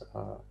that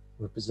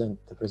represent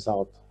the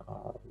result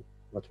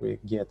what we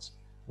get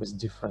with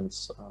different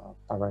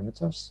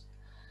parameters.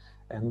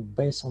 And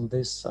based on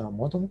this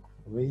model,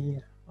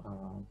 we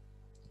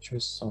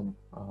choose some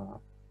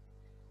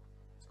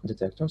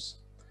detectors.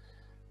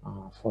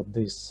 For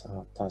this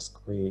task,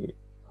 we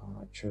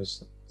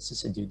choose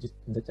CCD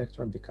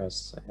detector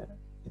because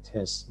it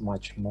has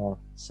much more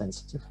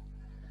sensitive,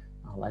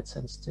 light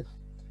sensitive.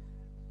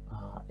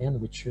 And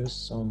we choose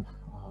some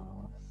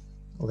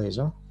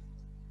laser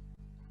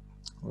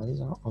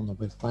on the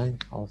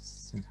wavelength of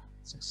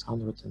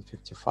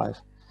 655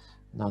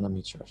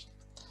 nanometers.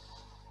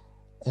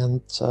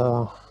 And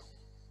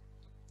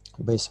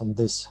based on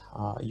these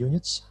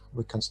units,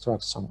 we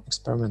construct some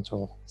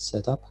experimental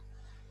setup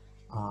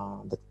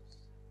that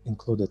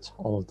included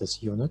all of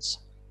these units.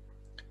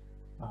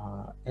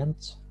 And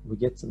we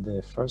get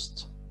the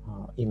first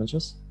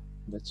images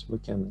that we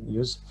can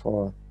use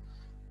for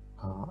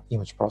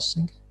image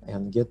processing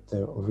and get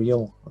the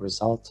real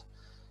result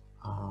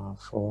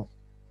for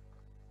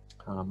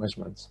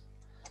measurements.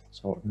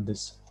 So in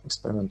this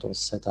experimental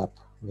setup,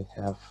 we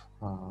have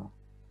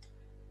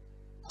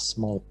a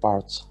small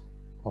part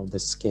of the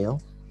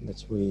scale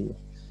that we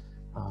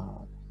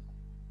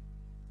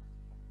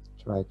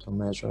try to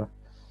measure.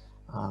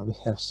 We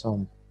have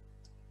some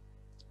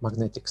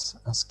magnetic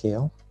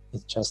scale.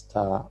 It's just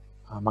a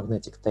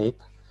magnetic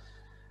tape.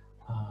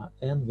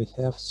 And we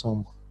have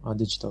some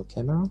digital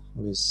camera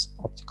with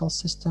optical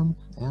system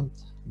and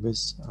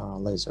with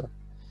laser.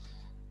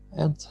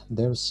 And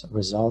there's a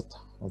result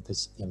of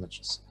these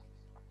images.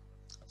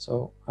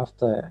 So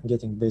after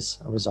getting these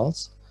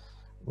results,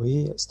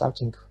 we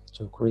starting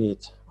to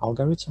create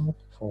algorithm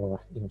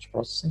for image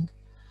processing.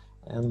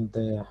 And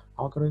the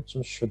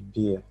algorithm should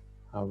be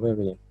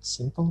very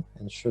simple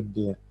and should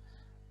be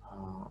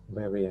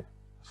very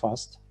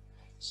fast.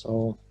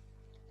 So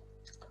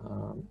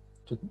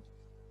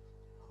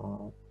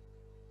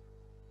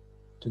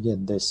to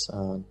get this,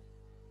 to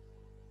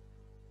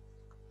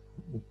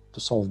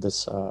solve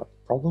these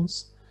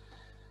problems,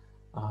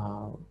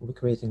 we're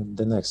creating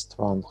the next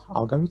one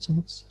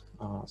algorithms.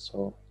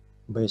 So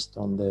based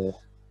on the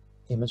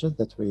images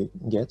that we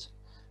get,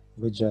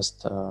 we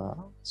just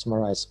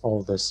summarize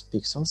all these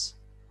pixels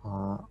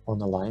on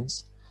the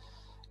lines,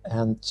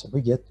 and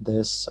we get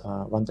this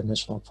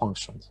one-dimensional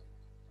function.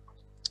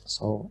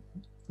 So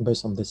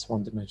based on this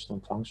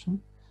one-dimensional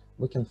function,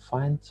 we can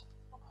find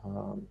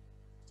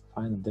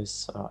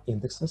these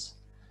indexes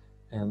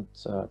and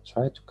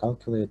try to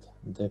calculate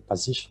the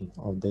position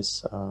of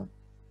this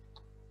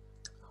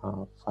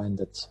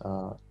finded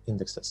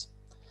indexes.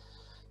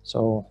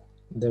 So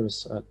there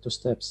is two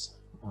steps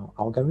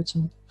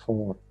algorithm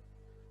for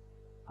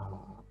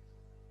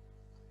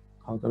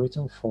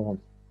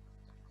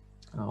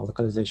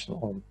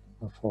localization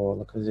for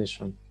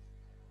localization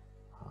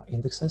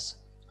indexes,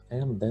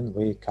 and then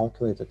we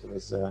calculate it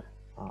with the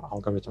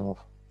algorithm of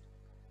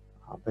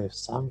wave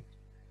sum,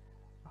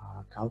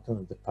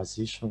 calculate the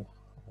position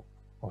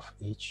of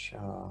each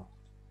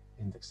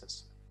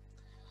indexes.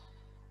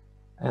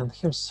 And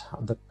here's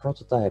the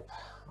prototype,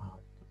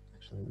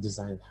 actually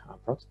design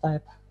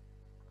prototype.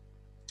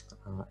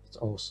 It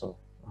also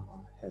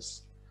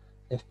has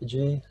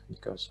FPGA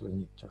because we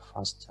need to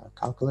fast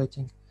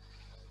calculating.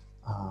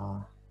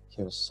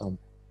 Here's some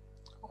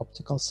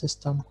optical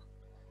system.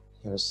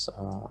 Here's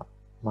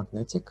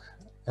magnetic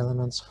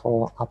elements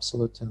for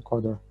absolute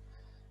encoder,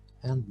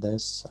 and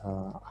there's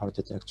our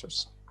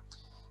detectors.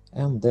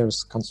 And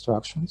there's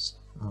constructions.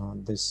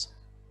 This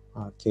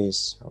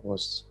case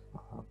was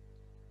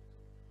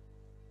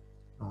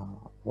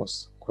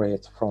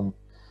created from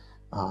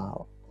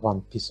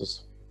one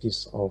piece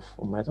of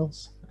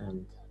metals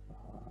and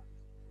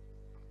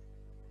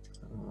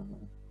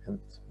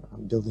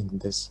building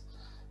this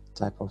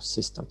type of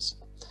systems.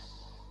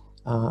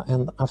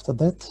 And after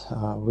that,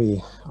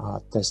 we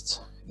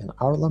test in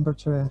our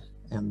laboratory,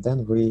 and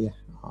then we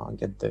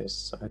get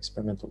this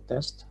experimental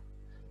test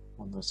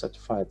on the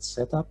certified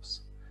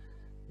setups.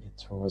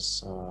 It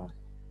was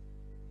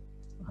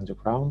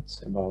underground,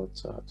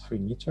 about 3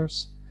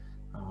 meters.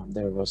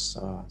 There was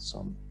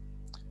some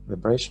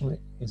vibration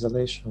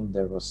isolation,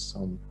 there was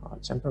some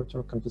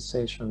temperature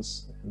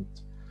compensations, and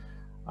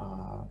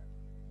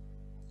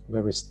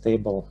very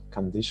stable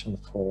condition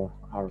for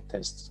our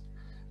tests.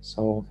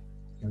 So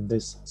in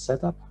this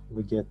setup,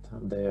 we get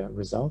the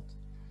result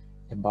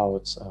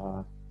about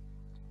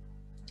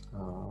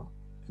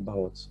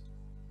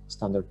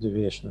standard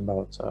deviation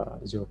about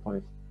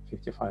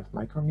 0.55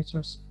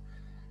 micrometers.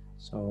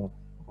 So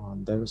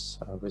there's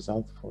a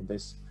result for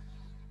this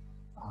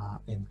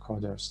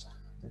encoders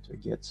that we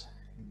get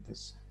in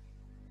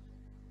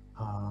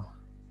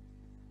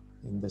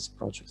this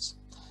projects.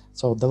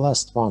 So the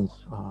last one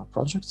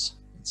projects,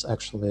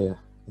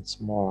 it's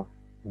more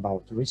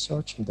about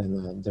research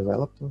than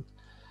development.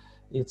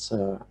 It's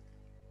a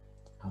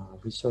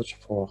research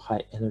for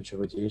high energy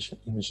radiation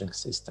imaging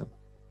system.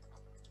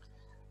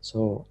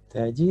 So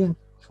the idea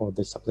for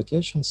these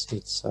applications,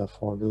 it's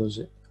for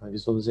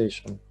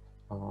visualization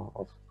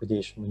of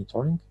radiation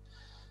monitoring.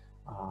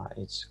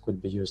 It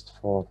could be used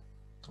for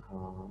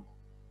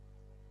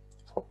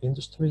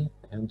industry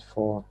and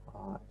for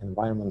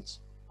environment,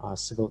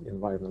 civil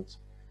environment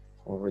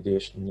for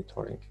radiation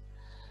monitoring.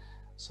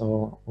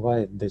 So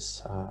why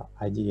this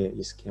idea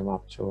came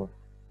up to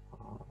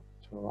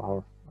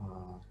our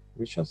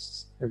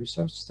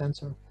research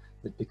center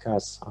is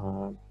because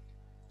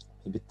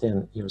maybe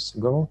 10 years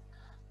ago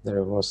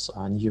there was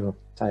a new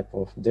type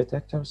of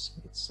detectors.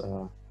 It's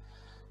a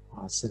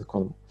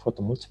silicon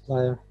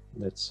photomultiplier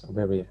that's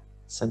very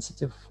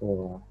sensitive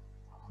for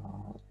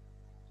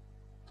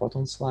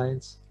photon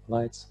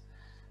lights,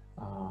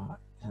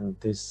 and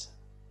this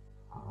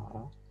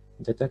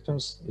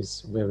detectors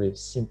is very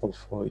simple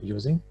for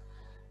using,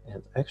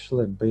 and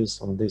actually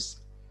based on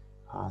this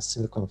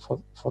silicon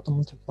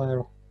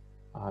photomultiplier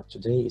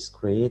today is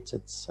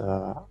created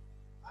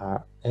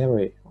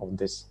array of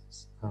this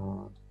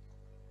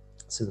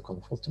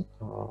silicon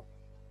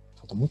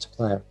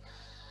photomultiplier,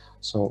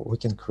 so we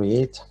can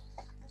create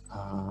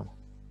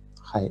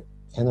high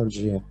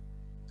energy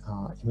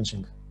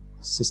imaging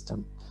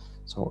system.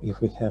 So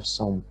if we have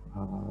some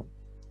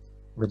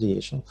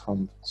radiation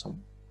from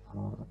some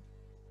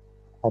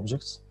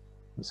objects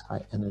with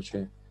high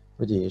energy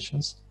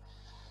radiations,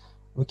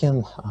 we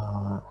can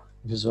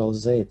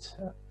visualize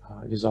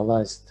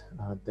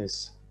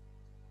these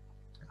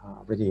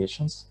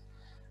radiations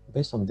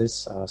based on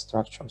these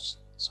structures.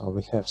 So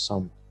we have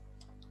some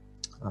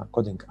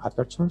coding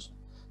apertures,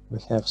 we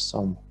have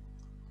some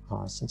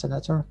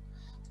scintillator,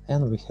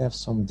 and we have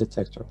some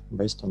detector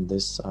based on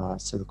this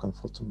silicon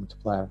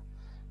photomultiplier,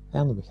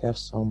 and we have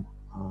some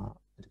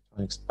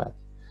electronics pad.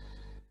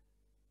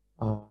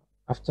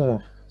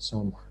 After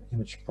some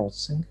image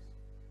processing,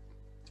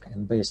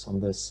 and based on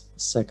this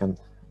second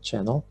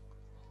channel,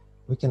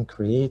 we can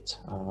create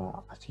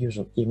a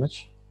fusion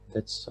image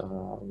that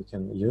we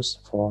can use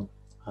for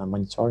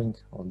monitoring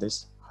of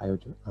this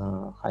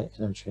high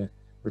energy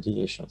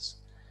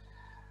radiations.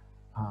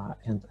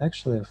 And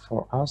actually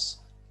for us,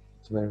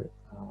 it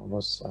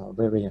was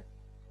very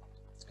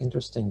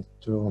interesting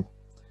to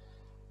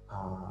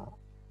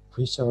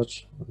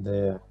research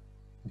the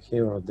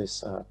behavior of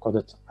this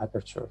coded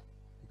aperture,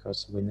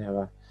 because we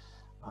never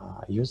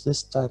use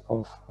this type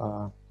of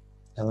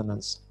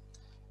elements,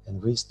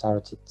 and we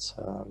started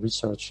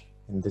research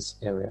in this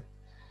area.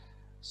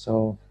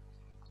 So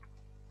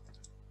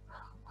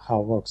how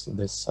works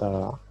this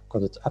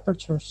coded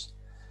apertures?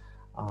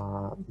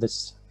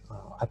 This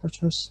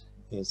apertures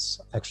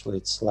is actually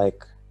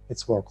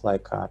it's work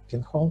like a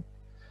pinhole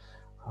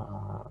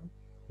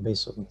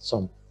based on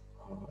some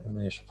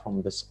information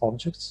from these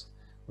objects.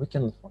 We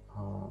can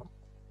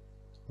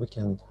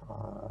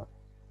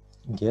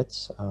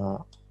get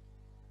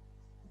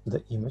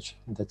the image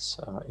that's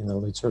in the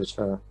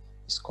literature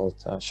is called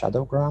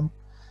shadowgram.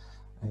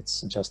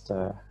 It's just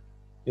a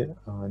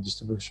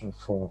distribution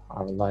for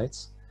our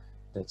lights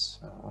that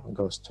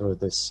goes through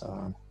this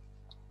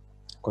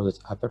coded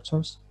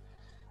apertures.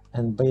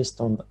 And based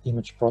on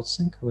image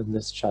processing with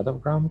this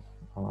shadowgram,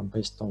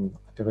 based on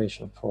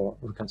operation for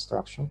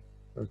reconstruction,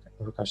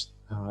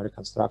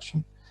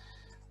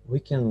 we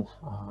can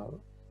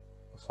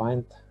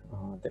find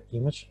the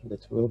image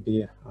that will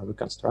be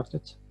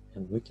reconstructed,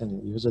 and we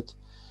can use it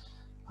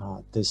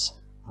this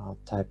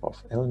type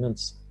of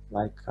elements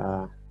like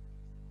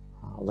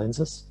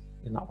lenses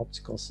in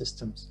optical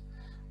systems,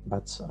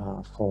 but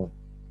for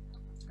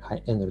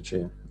high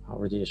energy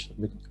radiation,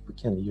 we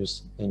can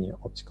use any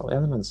optical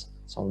elements.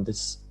 So this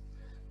is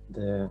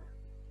the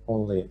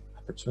only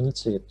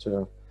opportunity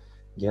to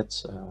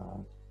get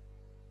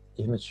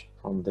image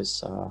from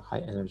this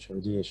high energy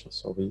radiation.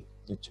 So we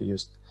need to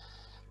use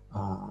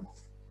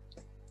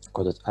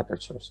coded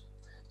apertures.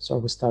 So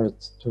we started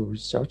to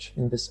research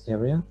in this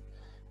area,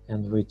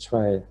 and we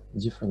try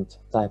different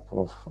type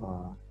of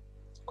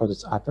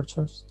coded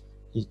apertures.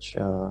 Each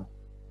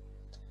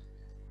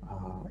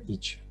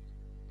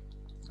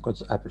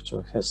coded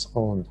aperture has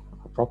own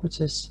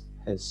properties,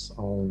 has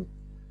own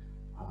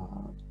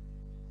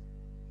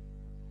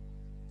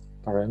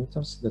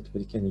parameters that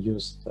we can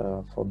use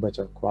for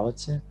better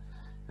quality.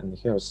 And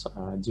here's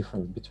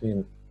difference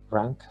between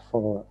rank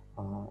for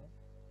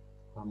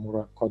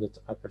Mura coded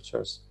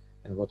apertures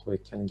and what we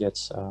can get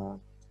for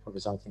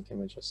resulting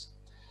images.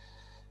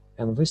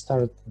 And we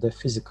started the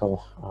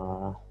physical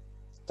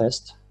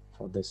test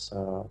for this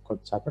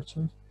coded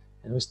aperture,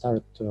 and we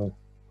started to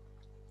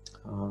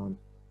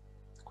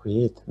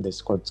create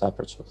this coded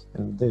apertures.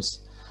 And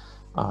this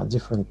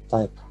different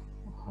type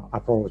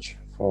approach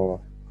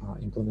for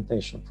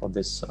implementation for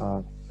this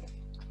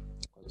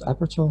coded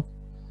aperture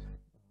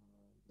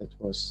that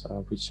was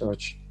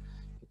researched.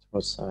 It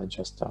was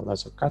just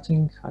laser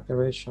cutting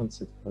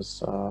operations, it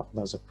was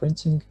laser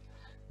printing,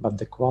 but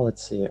the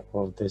quality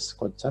of this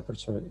coded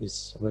aperture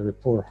is very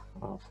poor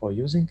for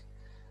using.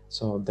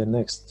 So the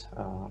next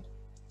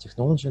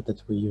technology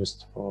that we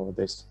used for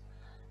this,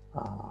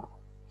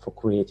 for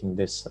creating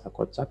this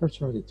coded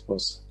aperture, it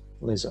was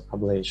laser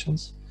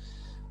ablations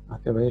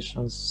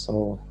operations.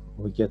 So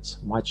we get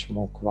much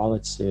more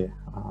quality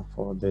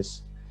for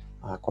this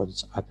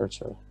coded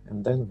aperture,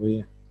 and then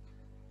we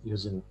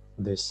using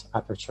this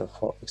aperture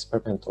for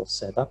experimental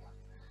setup.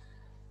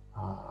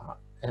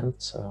 And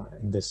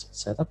in this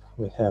setup,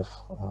 we have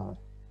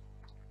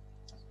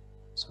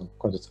some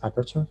coded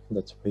aperture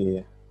that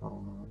we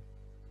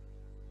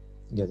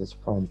get it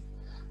from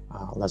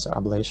laser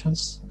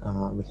ablations.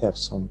 We have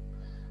some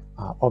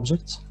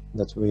objects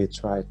that we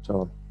try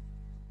to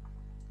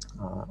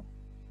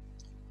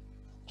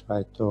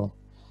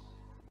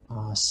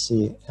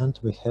see, and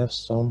we have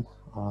some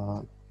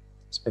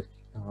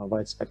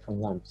wide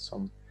spectrum lamp,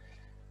 some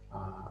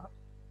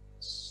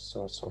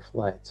source of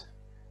light.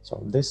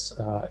 So this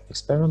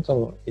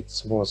experimental,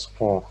 it was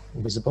for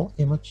visible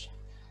image,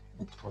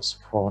 it was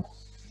for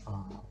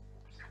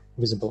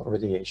visible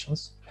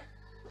radiations,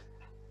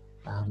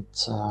 and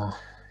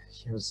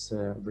here's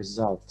the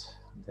result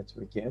that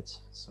we get.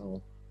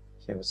 So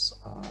here's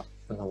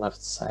on the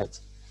left side,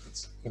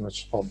 it's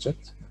image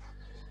object,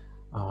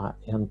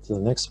 and the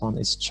next one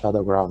is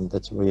shadow ground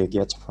that we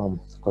get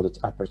from coded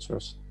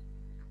apertures,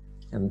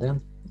 and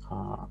then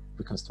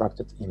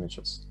reconstructed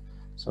images.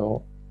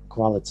 So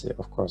quality,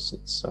 of course,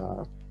 it's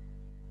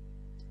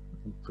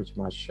pretty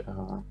much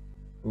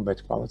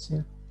bad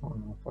quality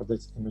for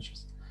these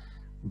images.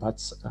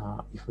 But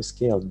if we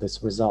scale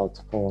this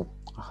result for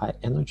high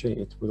energy,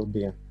 it will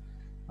be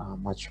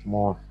much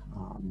more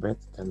bad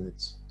than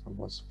it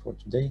was for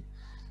today.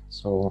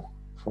 So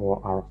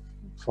for our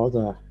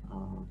further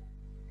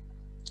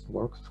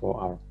work, for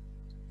our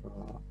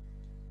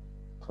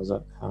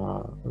further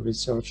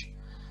research,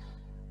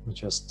 we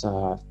just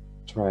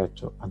try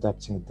to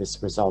adapting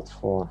this result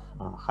for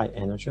high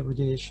energy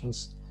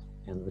radiations,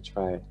 and we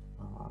try to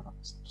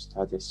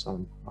study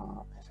some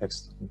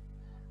effects on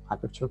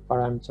aperture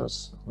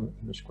parameters on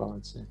image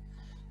quality.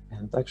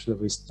 And actually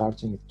we're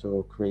starting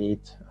to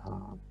create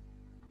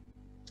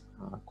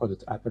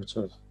coded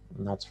aperture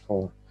not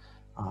for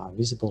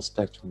visible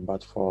spectrum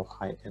but for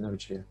high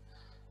energy,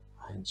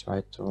 and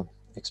try to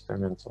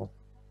experiment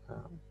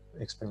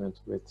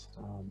with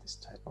this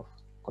type of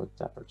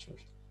coded aperture.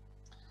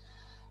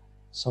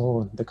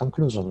 So the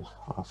conclusion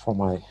for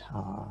my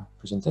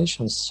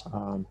presentations,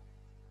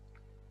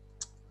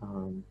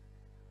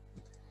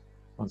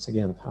 once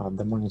again,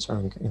 the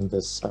monitoring in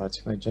this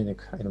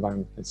technogenic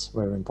environment is a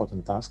very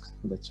important task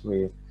that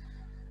we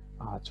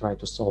try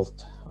to solve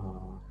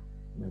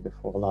maybe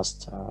for the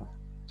last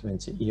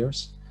 20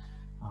 years.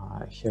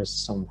 Here's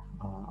some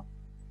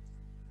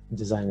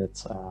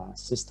designed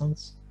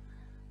systems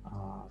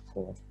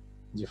for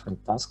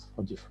different tasks,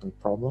 for different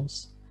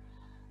problems,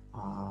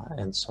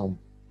 and some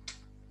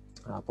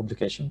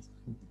publications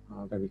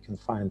where we can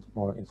find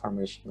more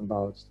information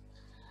about.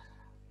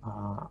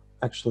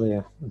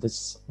 Actually, this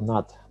is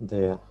not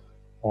the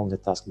only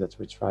task that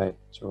we try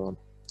to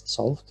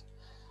solve.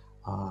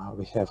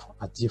 We have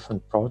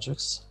different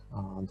projects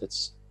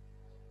that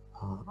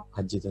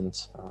I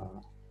didn't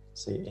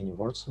say any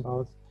words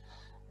about.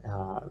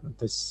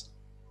 This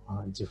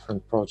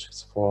different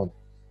projects for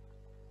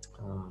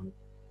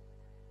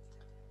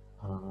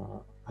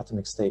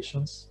atomic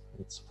stations.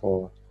 It's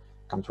for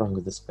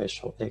controlling the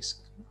special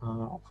X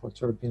for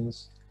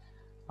turbines.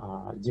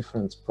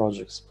 Different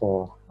projects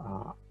for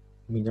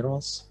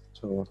minerals,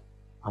 to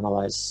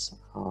analyze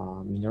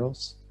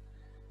minerals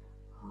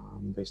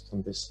based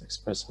on this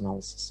express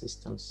analysis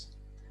systems.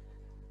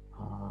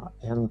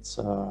 And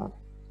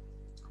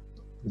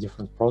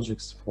different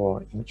projects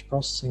for image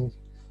processing,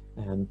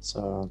 and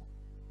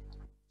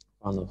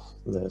one of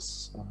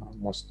this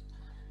most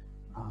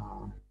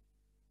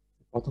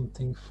important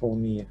thing for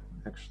me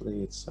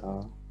actually it's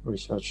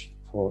research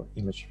for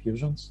image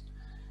fusions,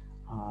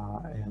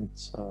 and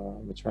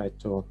we try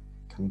to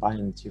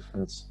combine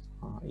different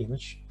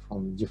image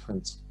from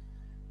different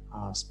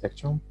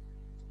spectrum,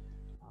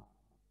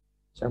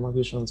 thermal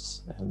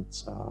visions and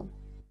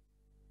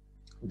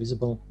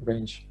visible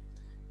range,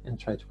 and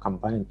try to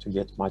combine to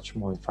get much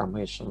more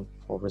information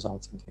for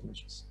resulting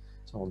images.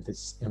 So this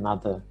is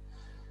another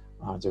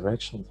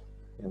direction,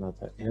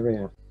 another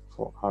area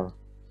for our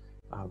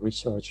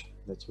research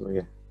that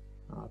we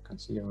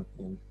consider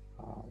in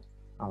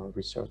our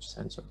research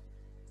center.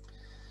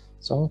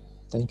 So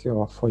thank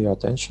you for your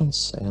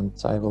attentions, and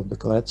I will be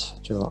glad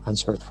to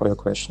answer for your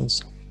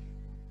questions.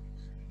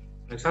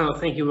 Aleksandr,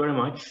 thank you very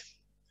much.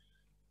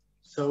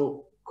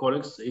 So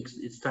colleagues,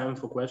 it's time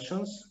for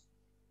questions.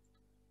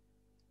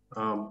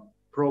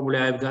 Probably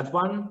I've got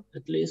one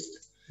at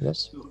least.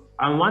 Yes.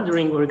 I'm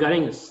wondering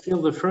regarding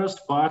still the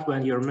first part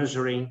when you're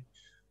measuring,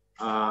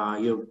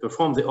 you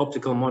perform the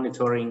optical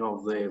monitoring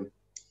of the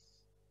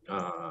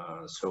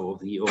of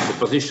the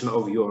position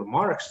of your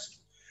marks.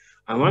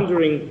 I'm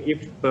wondering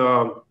if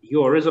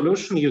your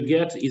resolution you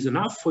get is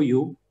enough for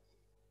you,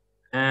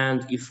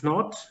 and if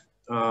not,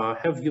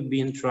 have you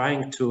been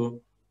trying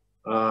to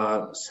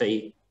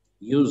say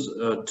use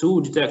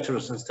 2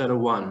 detectors instead of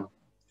 1?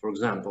 For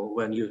example,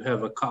 when you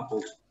have a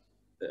couple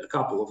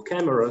of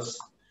cameras,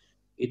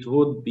 it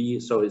would be,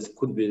 so it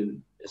could be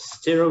a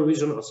stereo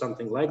vision or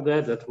something like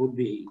that, that would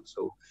be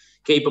so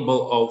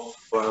capable of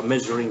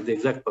measuring the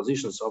exact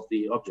positions of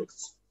the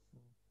objects.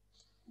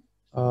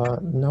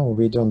 No,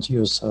 we don't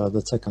use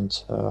the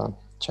second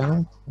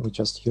channel. We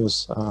just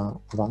use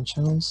 1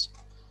 channels.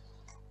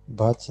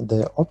 But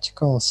the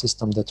optical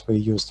system that we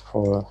used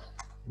for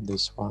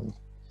this one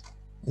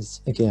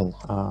is again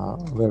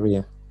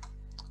very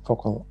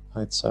focal.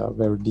 It's a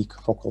very big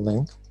focal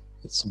length.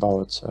 It's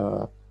about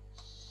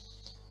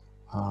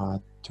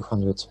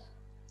 200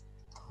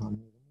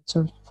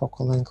 millimeter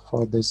focal length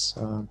for this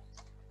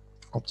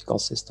optical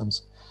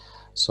systems.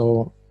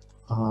 So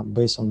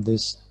based on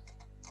this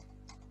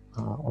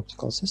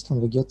optical system,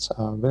 we get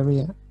a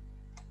very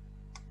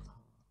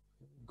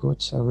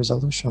good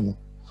resolution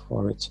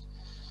for it.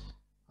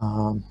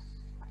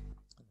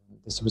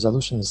 This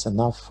resolution is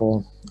enough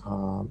for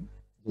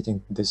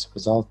getting this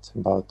result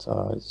about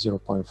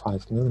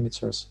 0.5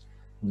 millimeters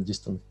in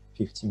distant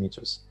 50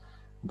 meters.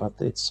 But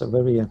it's a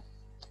very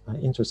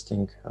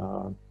interesting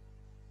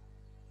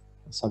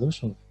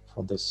solution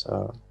for this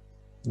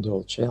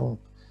dual channel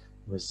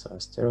with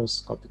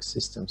stereoscopic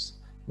systems,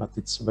 but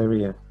it's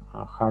very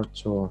hard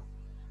to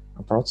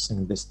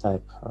processing this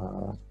type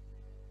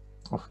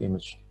of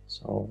image.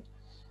 So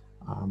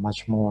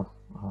much more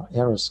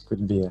errors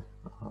could be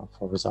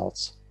for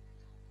results.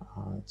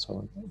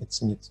 So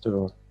it's need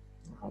to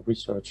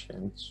research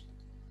and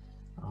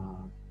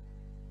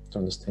to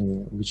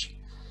understand which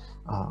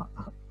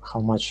how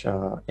much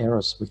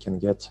errors we can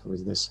get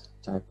with this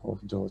type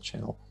of dual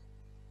channel.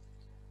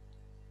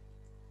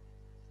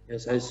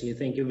 Yes, I see.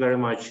 Thank you very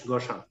much,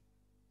 Gosha.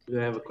 Do you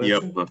have a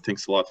question? Yeah,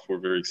 thanks a lot for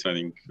very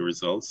exciting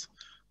results.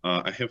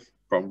 I have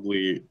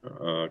probably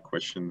a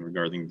question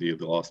regarding the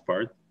last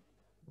part.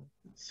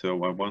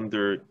 So I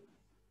wonder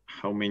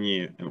how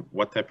many,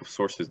 what type of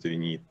sources do you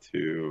need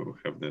to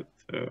have that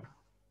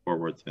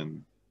forward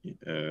and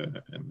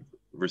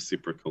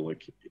reciprocal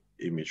like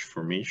image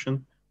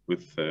formation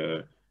with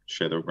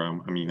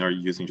shadogram? I mean, are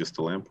you using just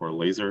a lamp or a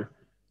laser?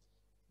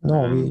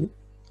 No, we.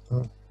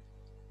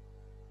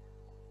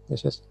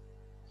 Yes.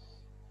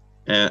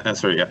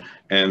 Sorry, yeah.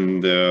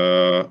 And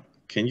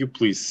can you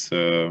please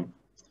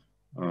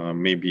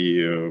maybe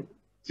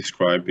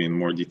describe in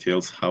more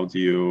details how do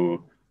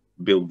you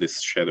build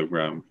this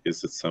shadogram?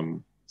 Is it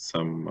some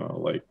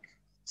like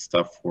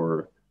stuff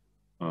for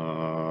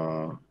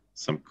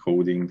some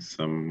coding,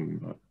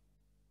 some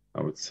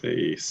I would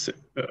say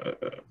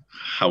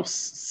how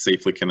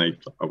safely can I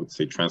would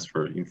say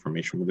transfer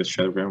information with the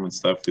shadogram and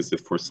stuff? Is it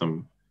for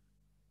some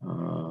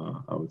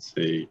I would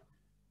say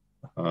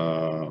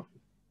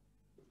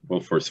well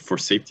for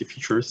safety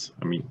features?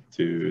 I mean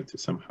to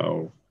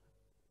somehow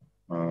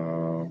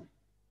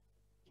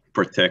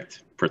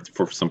protect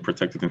for some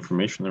protected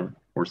information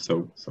or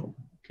so. So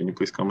can you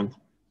please comment?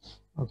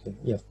 Okay,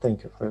 yeah,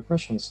 thank you for your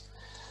questions.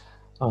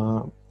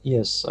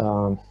 Yes,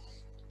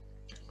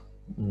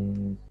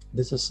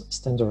 this is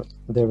standard.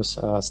 There is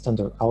a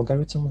standard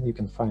algorithm. You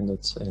can find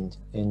it in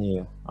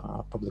any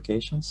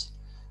publications.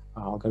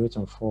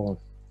 Algorithm for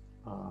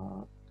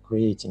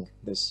creating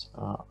this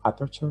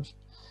apertures.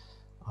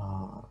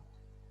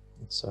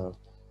 It's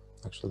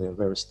actually a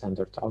very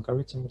standard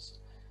algorithms.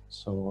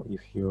 So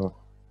if you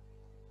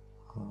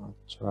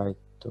try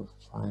to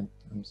find,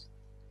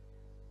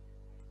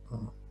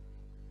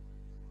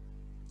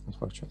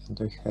 unfortunately, I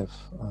don't have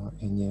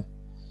any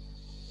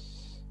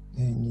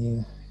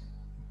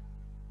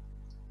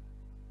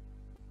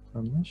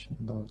information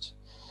about,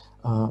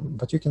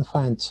 but you can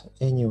find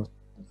any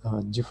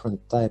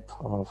different type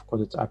of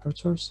coded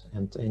apertures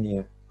and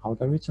any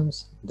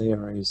algorithms.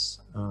 There is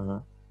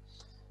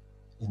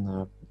in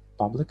a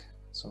public,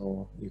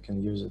 so you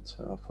can use it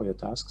for your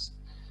tasks.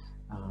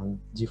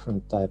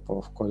 Different type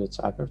of coded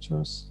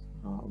apertures.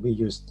 We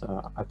used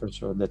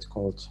aperture that's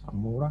called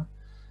Mura,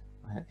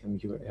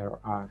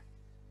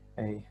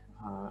 M-U-R-A.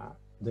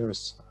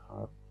 There's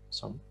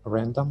some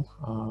random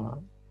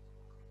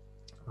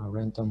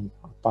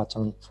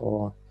pattern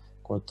for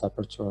coded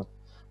aperture.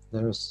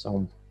 There is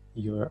some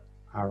URA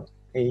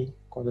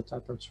coded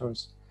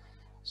apertures.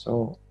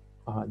 So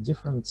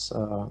different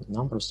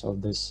numbers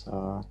of these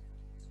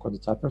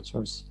coded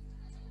apertures.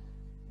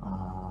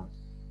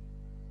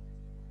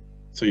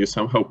 So you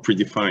somehow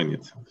predefine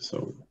it.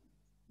 So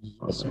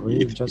yes,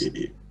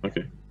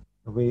 okay.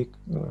 We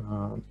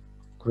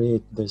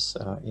create this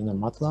in a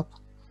MATLAB,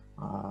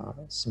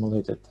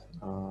 simulated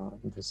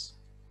this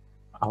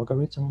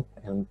algorithm,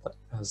 and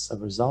as a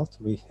result,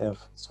 we have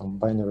some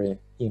binary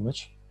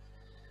image.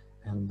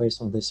 And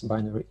based on this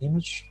binary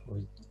image,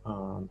 we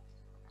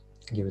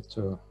give it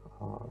to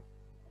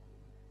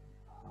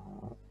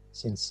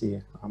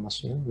CNC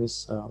machine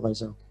with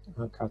laser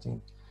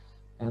cutting,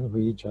 and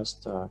we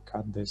just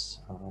cut this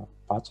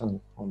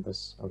pattern on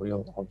this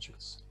real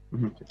objects.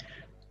 Mm-hmm.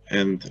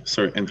 And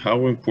sorry, and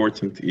how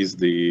important is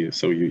the,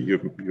 so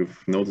you've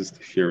noticed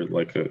here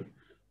like a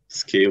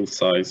scale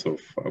size of,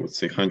 I would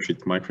say, 100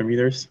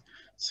 micrometers.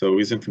 So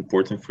isn't it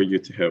important for you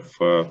to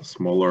have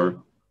smaller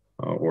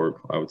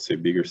or I would say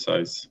bigger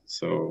size?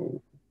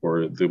 So,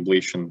 or the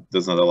ablation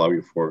does not allow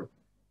you for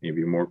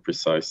maybe more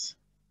precise,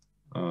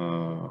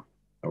 I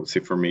would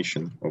say,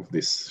 formation of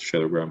this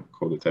shadowgram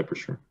coded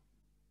aperture?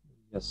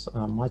 Yes,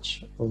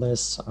 much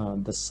less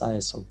the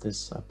size of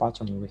this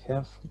pattern we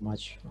have,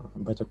 much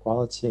better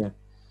quality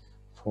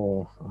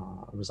for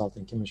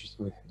resulting images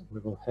we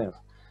will have.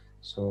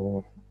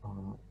 So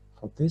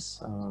for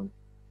this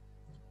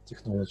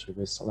technology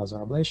with laser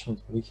ablation,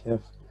 we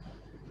have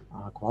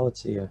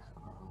quality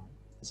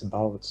is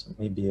about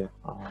maybe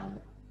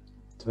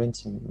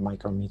 20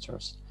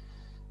 micrometers.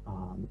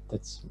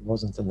 That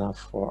wasn't enough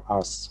for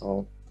us.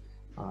 So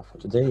for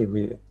today,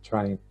 we're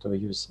trying to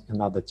use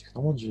another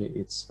technology.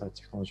 It's a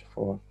technology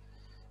for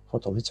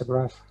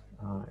photolithograph,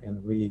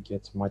 and we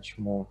get much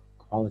more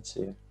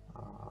quality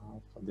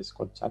for this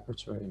coded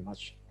aperture and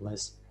much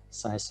less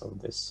size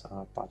of these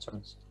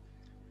patterns.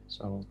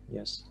 So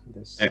yes,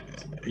 this.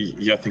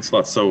 Yeah, thanks a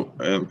lot. So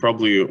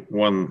probably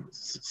one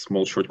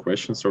small short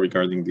question. So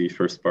regarding the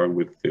first part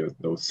with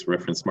those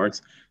reference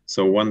marks.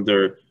 So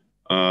wonder,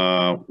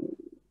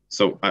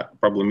 so I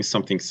probably missed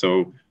something.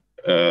 So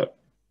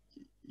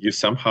you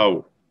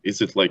somehow,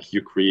 is it like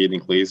you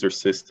creating laser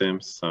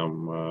systems,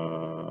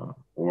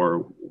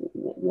 or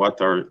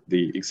what are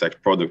the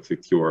exact products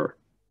that you are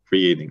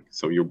creating?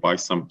 So you buy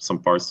some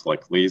parts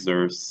like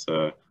lasers,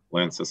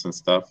 lenses and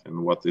stuff, and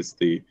what is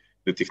the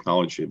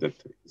technology that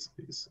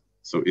is?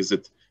 So is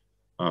it,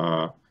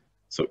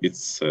 so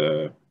it's,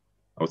 I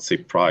would say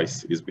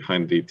price is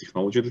behind the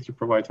technology that you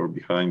provide, or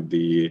behind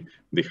the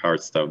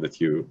hard stuff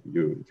that you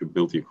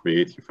build, you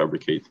create, you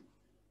fabricate?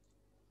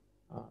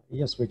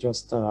 Yes, we're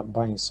just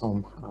buying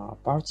some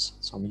parts,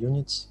 some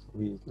units.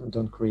 We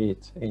don't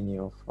create any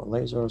of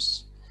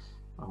lasers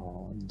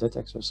or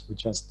detectors. We're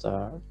just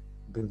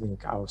building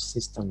our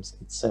systems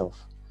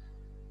itself.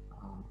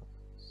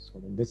 So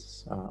this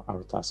is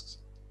our tasks.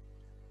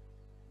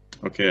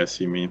 Okay, I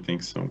see. Many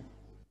thanks.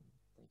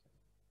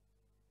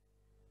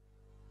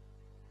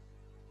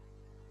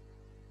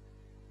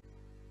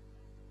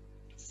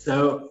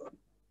 So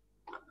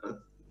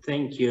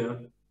thank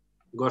you,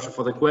 Gosha,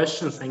 for the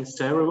question. Thanks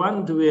to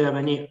everyone. Do we have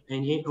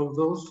any of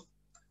those?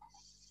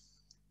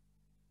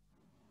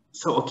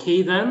 So,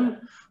 okay,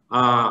 then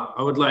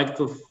I would like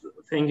to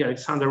thank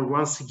Aleksandr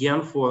once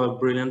again for a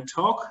brilliant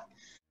talk.